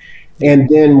impact. And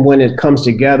then when it comes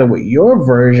together with your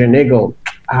version, they go,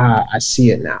 I see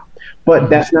it now.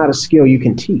 But that's not a skill you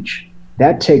can teach.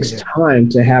 That takes time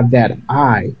to have that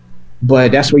eye.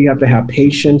 But that's where you have to have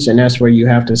patience, and that's where you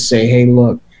have to say, hey,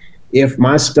 look, if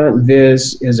my stunt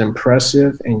viz is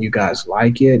impressive and you guys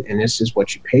like it and this is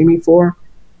what you pay me for,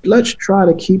 let's try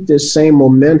to keep this same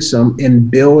momentum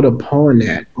and build upon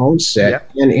that on set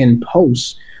and in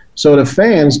post, so the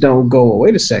fans don't go,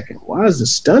 wait a second, why is the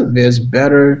stunt viz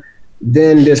better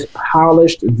than this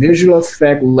polished, visual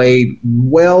effect laid,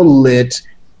 well-lit,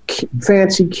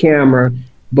 fancy camera,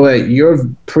 but your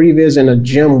previs in a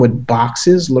gym with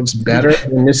boxes looks better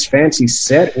than this fancy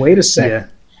set? Wait a second.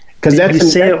 Because you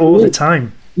see it all the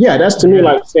time. Yeah, that's to me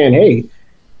like saying, hey,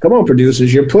 come on,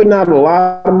 producers, you're putting out a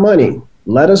lot of money.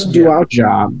 Let us do our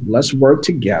job. Let's work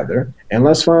together, and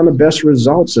let's find the best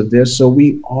results of this so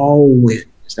we all win.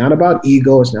 It's not about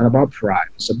ego. It's not about pride.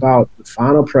 It's about the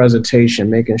final presentation,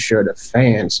 making sure the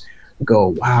fans go,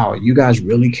 wow, you guys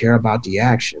really care about the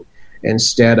action.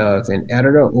 Instead of an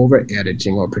editor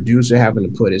over-editing or producer having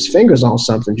to put his fingers on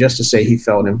something just to say he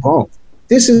felt involved.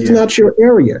 This is not your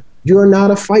area. You're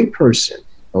not a fight person,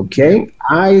 okay?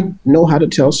 I know how to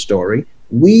tell a story.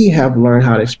 We have learned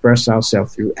how to express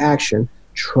ourselves through action.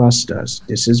 Trust us.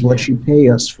 This is what you pay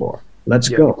us for. Let's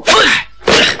go.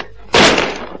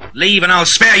 Leave and I'll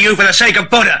spare you for the sake of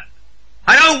Buddha.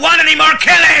 I don't want any more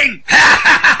killing!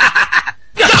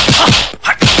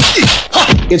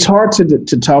 It's hard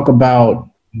to talk about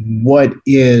what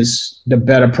is the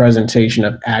better presentation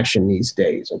of action these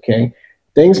days, okay?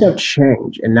 Things have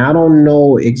changed, and I don't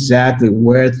know exactly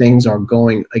where things are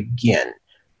going again,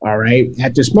 all right,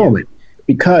 at this moment.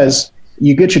 Because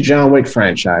you get your John Wick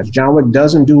franchise. John Wick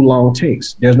doesn't do long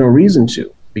takes. There's no reason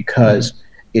to, because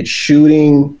it's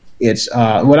shooting. It's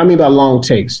what I mean by long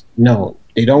takes. No,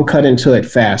 they don't cut into it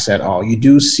fast at all. You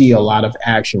do see a lot of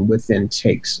action within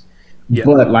takes. Yeah.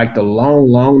 But like the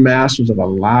long masters of a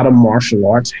lot of martial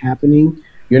arts happening,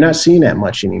 you're not seeing that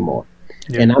much anymore.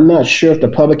 Yeah. And I'm not sure if the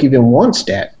public even wants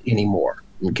that anymore,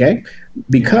 okay?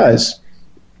 Because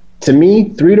to me,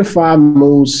 3 to 5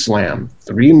 moves slam,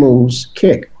 3 moves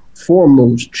kick, 4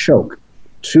 moves choke,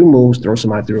 2 moves throw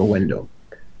somebody through a window.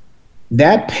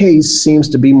 That pace seems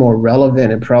to be more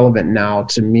relevant and prevalent now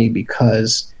to me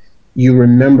because you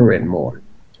remember it more.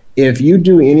 If you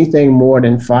do anything more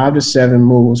than 5 to 7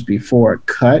 moves before a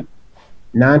cut,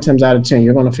 9 times out of 10,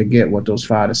 you're going to forget what those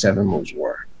 5 to 7 moves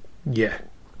were. Yeah.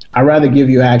 I'd rather give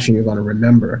you action you're going to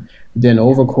remember than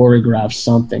over-choreograph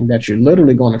something that you're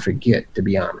literally going to forget, to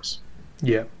be honest.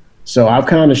 Yeah. So I've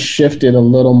kind of shifted a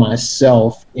little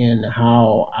myself in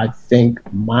how I think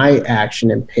my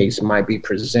action and pace might be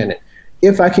presented.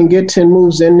 If I can get 10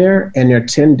 moves in there and there are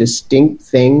 10 distinct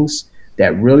things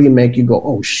that really make you go,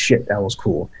 oh, shit, that was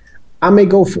cool, I may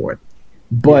go for it.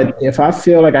 But if I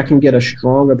feel like I can get a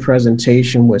stronger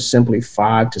presentation with simply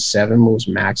 5 to 7 moves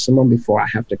maximum before I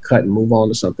have to cut and move on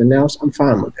to something else, I'm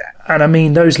fine with that. And I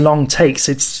mean, those long takes,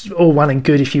 it's all well and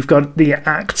good if you've got the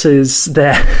actors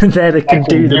there that can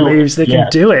do the moves, that can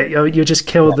do it. You'll just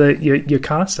kill your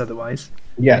cast otherwise.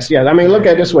 Yes. I mean, look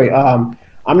at it this way. I'm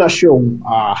not sure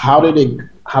how did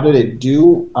it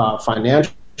do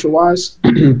financial-wise,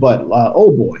 but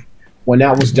oh boy. When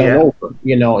that was done over,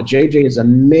 JJ is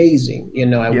amazing,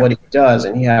 at what he does,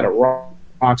 and he had a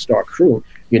rock star crew.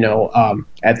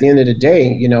 At the end of the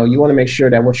day, you want to make sure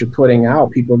that what you're putting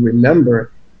out, people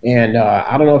remember. And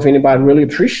I don't know if anybody really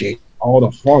appreciates all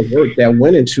the hard work that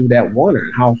went into that one,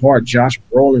 and how hard Josh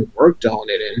Brolin worked on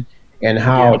it, and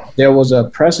how there was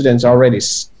a precedence already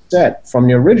set from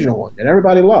the original one that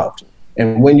everybody loved.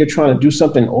 And when you're trying to do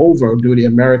something over, do the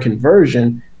American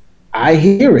version, I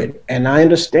hear it and I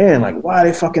understand, like, why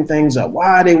they fucking things up,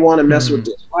 why they want to mess with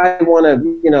this, why they want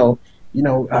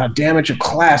to, damage a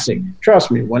classic.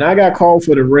 Trust me, when I got called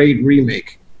for the Raid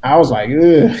remake, I was like,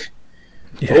 ugh,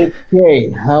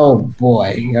 okay, oh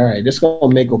boy, all right, this is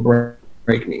gonna make or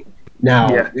break me. Now,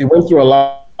 it went through a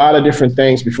lot of different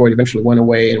things before it eventually went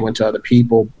away and went to other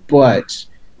people, but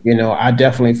I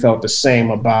definitely felt the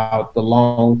same about the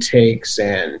long takes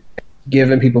and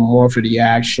giving people more for the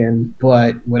action,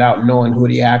 but without knowing who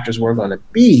the actors were going to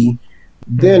be.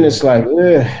 Then it's like,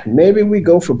 maybe we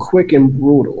go for quick and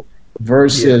brutal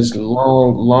versus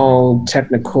long,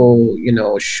 technical,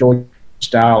 show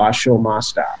style. I show my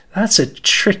style. That's a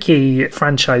tricky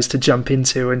franchise to jump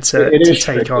into and to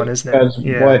take on, isn't it?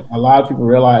 Because what a lot of people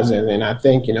realize, and I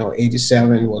think,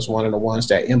 87 was one of the ones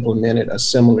that implemented a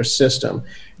similar system.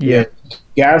 Yeah.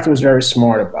 Gareth was very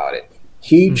smart about it.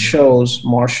 He chose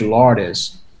martial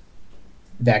artists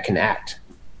that can act,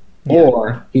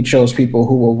 or he chose people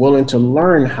who were willing to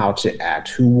learn how to act,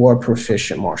 who were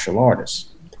proficient martial artists.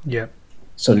 Yeah.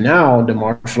 So now the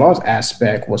martial arts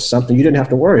aspect was something you didn't have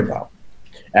to worry about.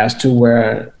 As to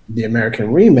where the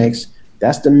American remakes,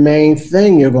 that's the main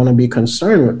thing you're going to be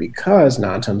concerned with, because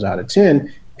 9 times out of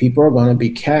 10, people are going to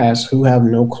be cast who have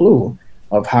no clue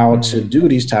of how to do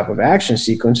these type of action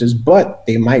sequences, but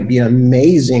they might be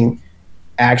amazing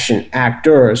action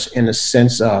actors in a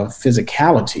sense of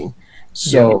physicality.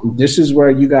 So this is where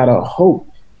you got to hope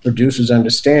producers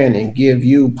understand and give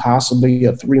you possibly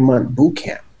a 3-month boot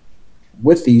camp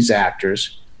with these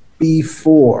actors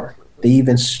before they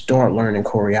even start learning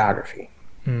choreography.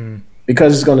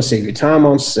 Because it's going to save you time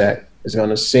on set. It's going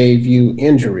to save you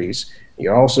injuries.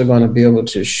 You're also going to be able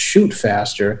to shoot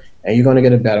faster, and you're going to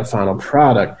get a better final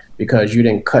product because you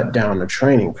didn't cut down the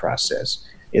training process.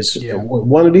 It's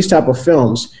one of these type of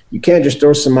films, you can't just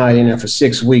throw somebody in there for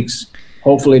 6 weeks.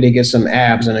 Hopefully they get some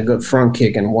abs and a good front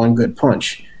kick and one good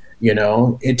punch.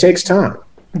 It takes time.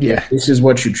 Yeah. This is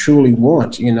what you truly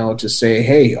want, to say,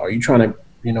 hey, are you trying to,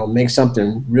 make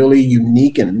something really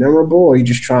unique and memorable, or are you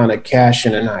just trying to cash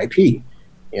in an IP,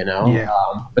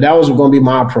 But that was going to be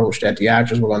my approach, that the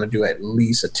actors were going to do at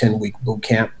least a 10-week boot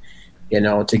camp,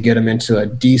 to get them into a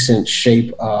decent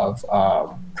shape of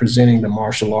presenting the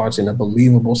martial arts in a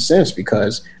believable sense,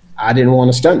 because I didn't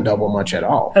want to stunt double much at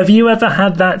all. Have you ever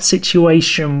had that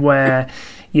situation where,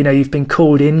 you've been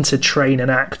called in to train an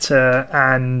actor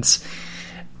and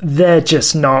they're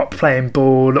just not playing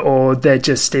ball, or they're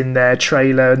just in their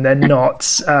trailer and they're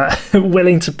not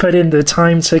willing to put in the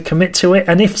time to commit to it?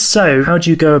 And if so, how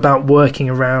do you go about working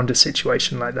around a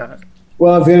situation like that?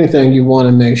 Well, if anything, you want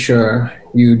to make sure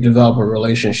you develop a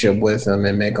relationship with them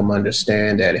and make them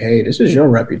understand that, hey, this is your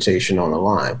reputation on the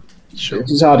line. Sure. This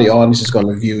is how the audience is going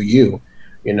to view you.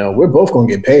 We're both going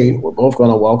to get paid. We're both going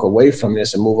to walk away from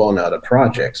this and move on to other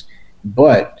projects.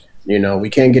 But, we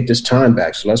can't get this time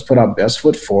back. So let's put our best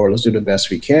foot forward. Let's do the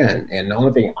best we can. And the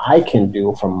only thing I can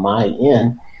do from my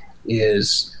end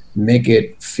is make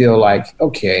it feel like,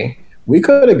 okay, we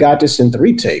could have got this in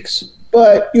 3 takes.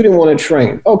 But you didn't want to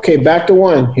train. Okay, back to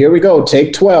 1. Here we go.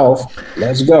 Take 12.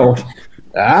 Let's go.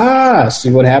 See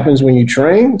what happens when you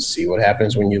train. See what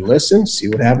happens when you listen. See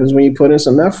what happens when you put in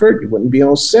some effort. You wouldn't be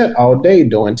on set all day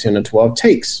doing 10 or 12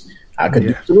 takes. I could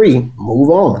do 3, move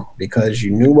on, because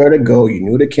you knew where to go. You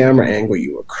knew the camera angle.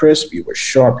 You were crisp. You were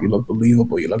sharp. You looked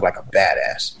believable. You looked like a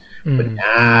badass.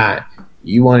 But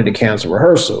you wanted to cancel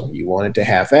rehearsal. You wanted to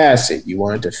half-ass it. You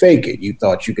wanted to fake it. You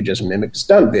thought you could just mimic the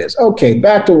stunt biz. Okay,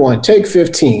 back to 1. Take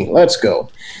 15. Let's go.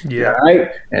 Yeah. All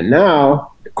right? And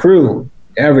now the crew,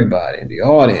 everybody, the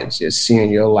audience is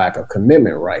seeing your lack of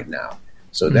commitment right now.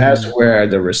 So that's where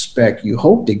the respect you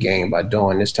hope to gain by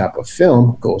doing this type of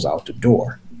film goes out the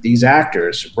door. These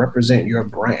actors represent your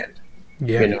brand.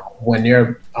 Yeah. You know, when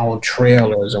they're on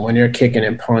trailers and when they're kicking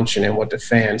and punching and what the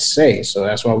fans say. So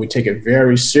that's why we take it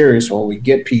very serious when we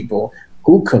get people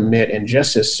who commit, and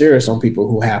just as serious on people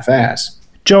who half-ass.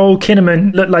 Joel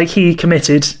Kinnaman looked like he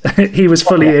committed. He was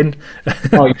fully in.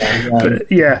 Oh, yeah.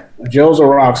 But, yeah. Joel's a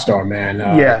rock star, man.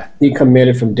 Yeah. He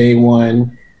committed from day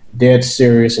one, dead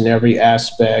serious in every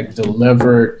aspect,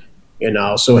 delivered. You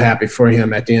know, so happy for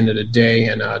him at the end of the day.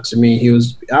 And to me, he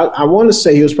was, I want to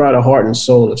say he was probably the heart and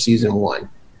soul of season 1.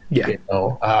 Yeah. You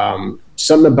know,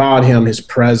 something about him, his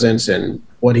presence and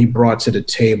what he brought to the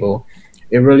table,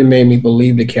 it really made me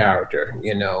believe the character,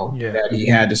 you know, that he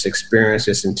had this experience,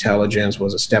 this intelligence,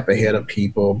 was a step ahead of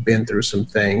people, been through some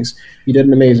things. He did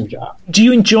an amazing job. Do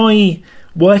you enjoy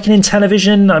working in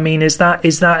television? I mean, is that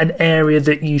an area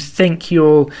that you think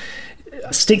you'll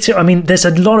stick to? I mean, there's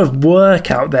a lot of work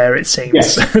out there, it seems.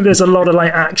 Yes. There's a lot of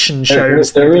like action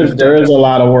shows. There is a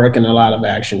lot of work and a lot of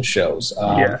action shows.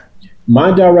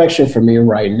 My direction for me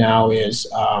right now is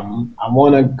I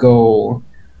want to go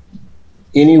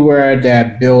anywhere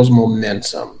that builds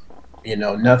momentum, you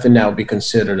know, nothing that would be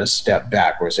considered a step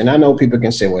backwards. And I know people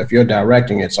can say, well, if you're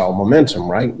directing, it's all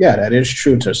momentum, right? Yeah, that is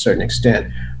true to a certain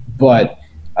extent. But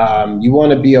you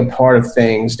want to be a part of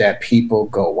things that people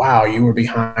go, wow, you were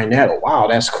behind that. Or, wow,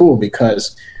 that's cool,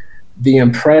 because the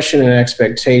impression and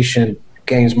expectation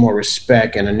gains more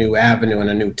respect and a new avenue and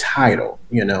a new title,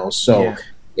 you know. So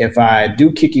if I do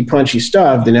kicky, punchy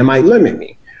stuff, then it might limit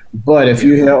me. But if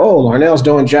you hear, oh, Larnell's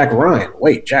doing Jack Ryan.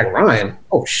 Wait, Jack Ryan?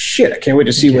 Oh, shit, I can't wait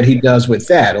to see what he does with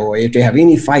that. Or if they have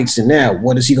any fights in that,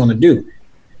 what is he going to do?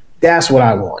 That's what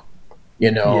I want, you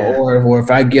know. Or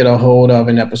if I get a hold of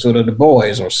an episode of The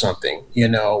Boys or something, you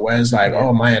know, where it's like,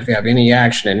 oh, man, if you have any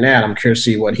action in that, I'm curious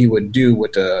to see what he would do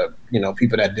with the, you know,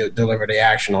 people that deliver the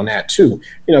action on that too.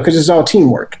 You know, because it's all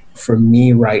teamwork. For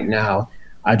me right now,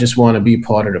 I just want to be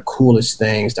part of the coolest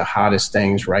things, the hottest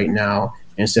things right now,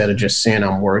 instead of just saying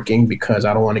I'm working, because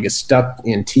I don't want to get stuck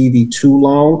in TV too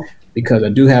long, because I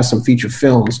do have some feature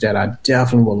films that I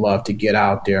definitely would love to get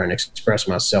out there and express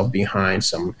myself behind,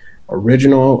 some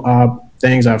original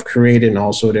things I've created, and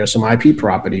also there's some IP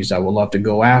properties I would love to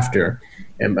go after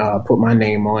and put my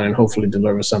name on and hopefully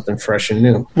deliver something fresh and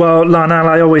new. Well, Larnell,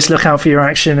 I always look out for your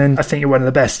action, and I think you're one of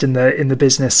the best in the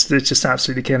business. That's just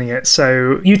absolutely killing it.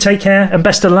 So you take care, and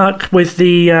best of luck with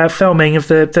the filming of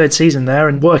the 3rd season there,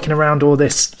 and working around all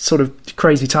this sort of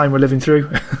crazy time we're living through.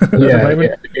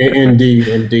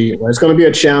 Indeed. Well, it's going to be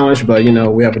a challenge, but you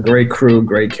know, we have a great crew,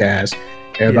 great cast.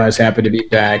 Everybody's happy to be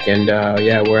back, and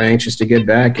we're anxious to get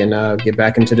back and get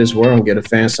back into this world and get a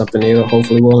fan something new.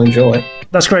 Hopefully we'll enjoy.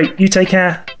 That's great. You take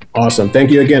care. Awesome. Thank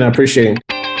you again. I appreciate it.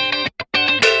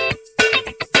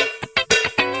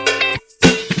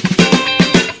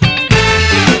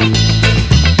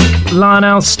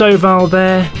 Larnell Stovall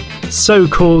there. So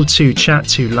cool to chat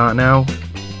to Larnell.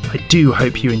 I do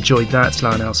hope you enjoyed that.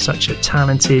 Larnell's such a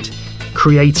talented,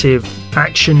 creative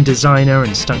action designer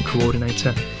and stunt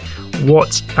coordinator.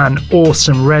 What an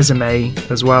awesome resume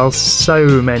as well.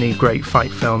 So many great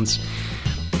fight films.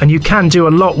 And you can do a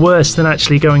lot worse than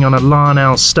actually going on a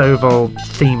Larnell Stovall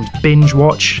themed binge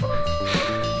watch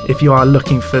if you are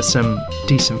looking for some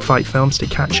decent fight films to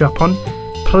catch up on.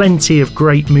 Plenty of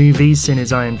great movies in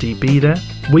his IMDb there.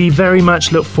 We very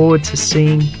much look forward to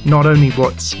seeing not only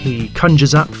what he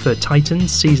conjures up for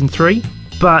Titans Season 3,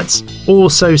 but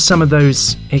also some of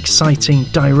those exciting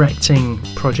directing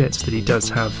projects that he does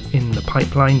have in the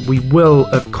pipeline. We will,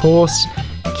 of course,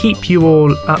 keep you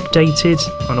all updated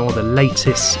on all the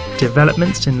latest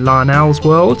developments in Larnell's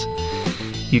world.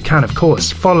 You can, of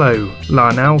course, follow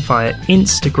Larnell via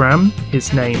Instagram.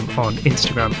 His name on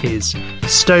Instagram is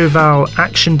Stovall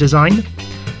Action Design,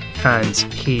 and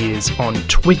he is on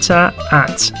Twitter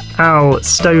at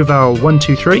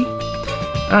alstovall123,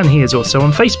 and he is also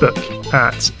on Facebook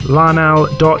at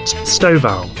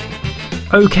larnell.stovall.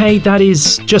 Okay, that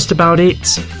is just about it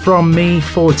from me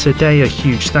for today. A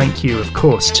huge thank you, of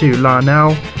course, to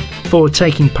Larnell for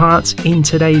taking part in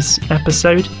today's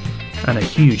episode, and a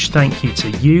huge thank you to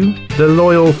you, the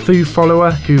loyal Foo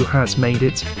follower who has made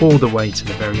it all the way to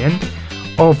the very end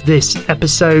of this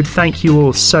episode. Thank you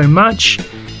all so much.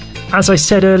 As I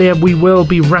said earlier, we will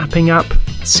be wrapping up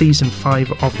Season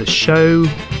 5 of the show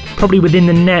probably within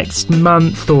the next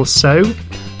month or so.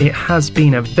 It has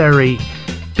been a very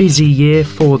busy year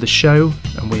for the show,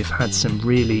 and we've had some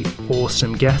really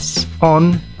awesome guests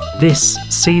on this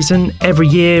season. Every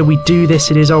year we do this,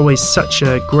 it is always such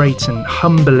a great and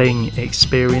humbling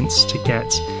experience to get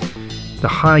the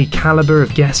high caliber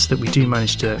of guests that we do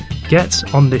manage to get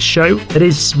on this show. It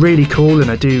is really cool, and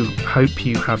I do hope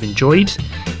you have enjoyed.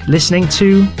 listening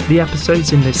to the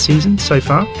episodes in this season so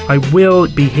far. I will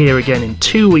be here again in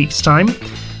 2 weeks' time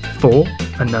for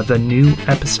another new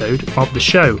episode of the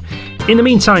show. In the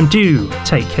meantime, do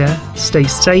take care, stay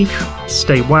safe,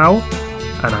 stay well,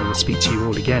 and I will speak to you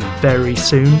all again very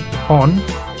soon on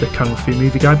the Kung Fu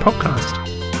Movie Guy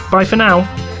podcast. Bye for now.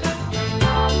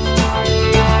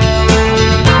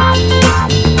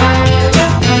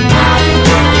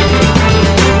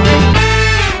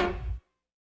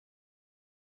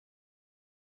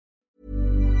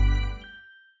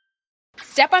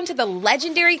 Step onto the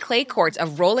legendary clay courts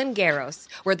of Roland Garros,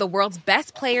 where the world's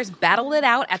best players battle it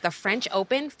out at the French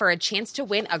Open for a chance to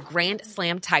win a Grand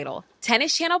Slam title.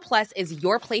 Tennis Channel Plus is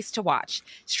your place to watch.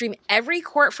 Stream every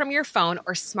court from your phone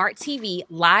or smart TV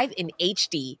live in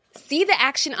HD. See the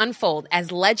action unfold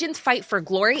as legends fight for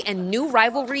glory and new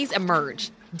rivalries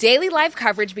emerge. Daily live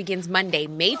coverage begins Monday,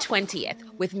 May 20th,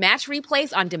 with match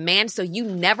replays on demand so you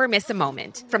never miss a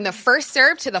moment. From the first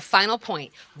serve to the final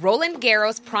point, Roland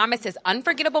Garros promises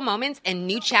unforgettable moments and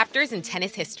new chapters in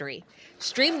tennis history.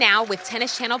 Stream now with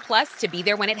Tennis Channel Plus to be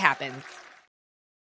there when it happens.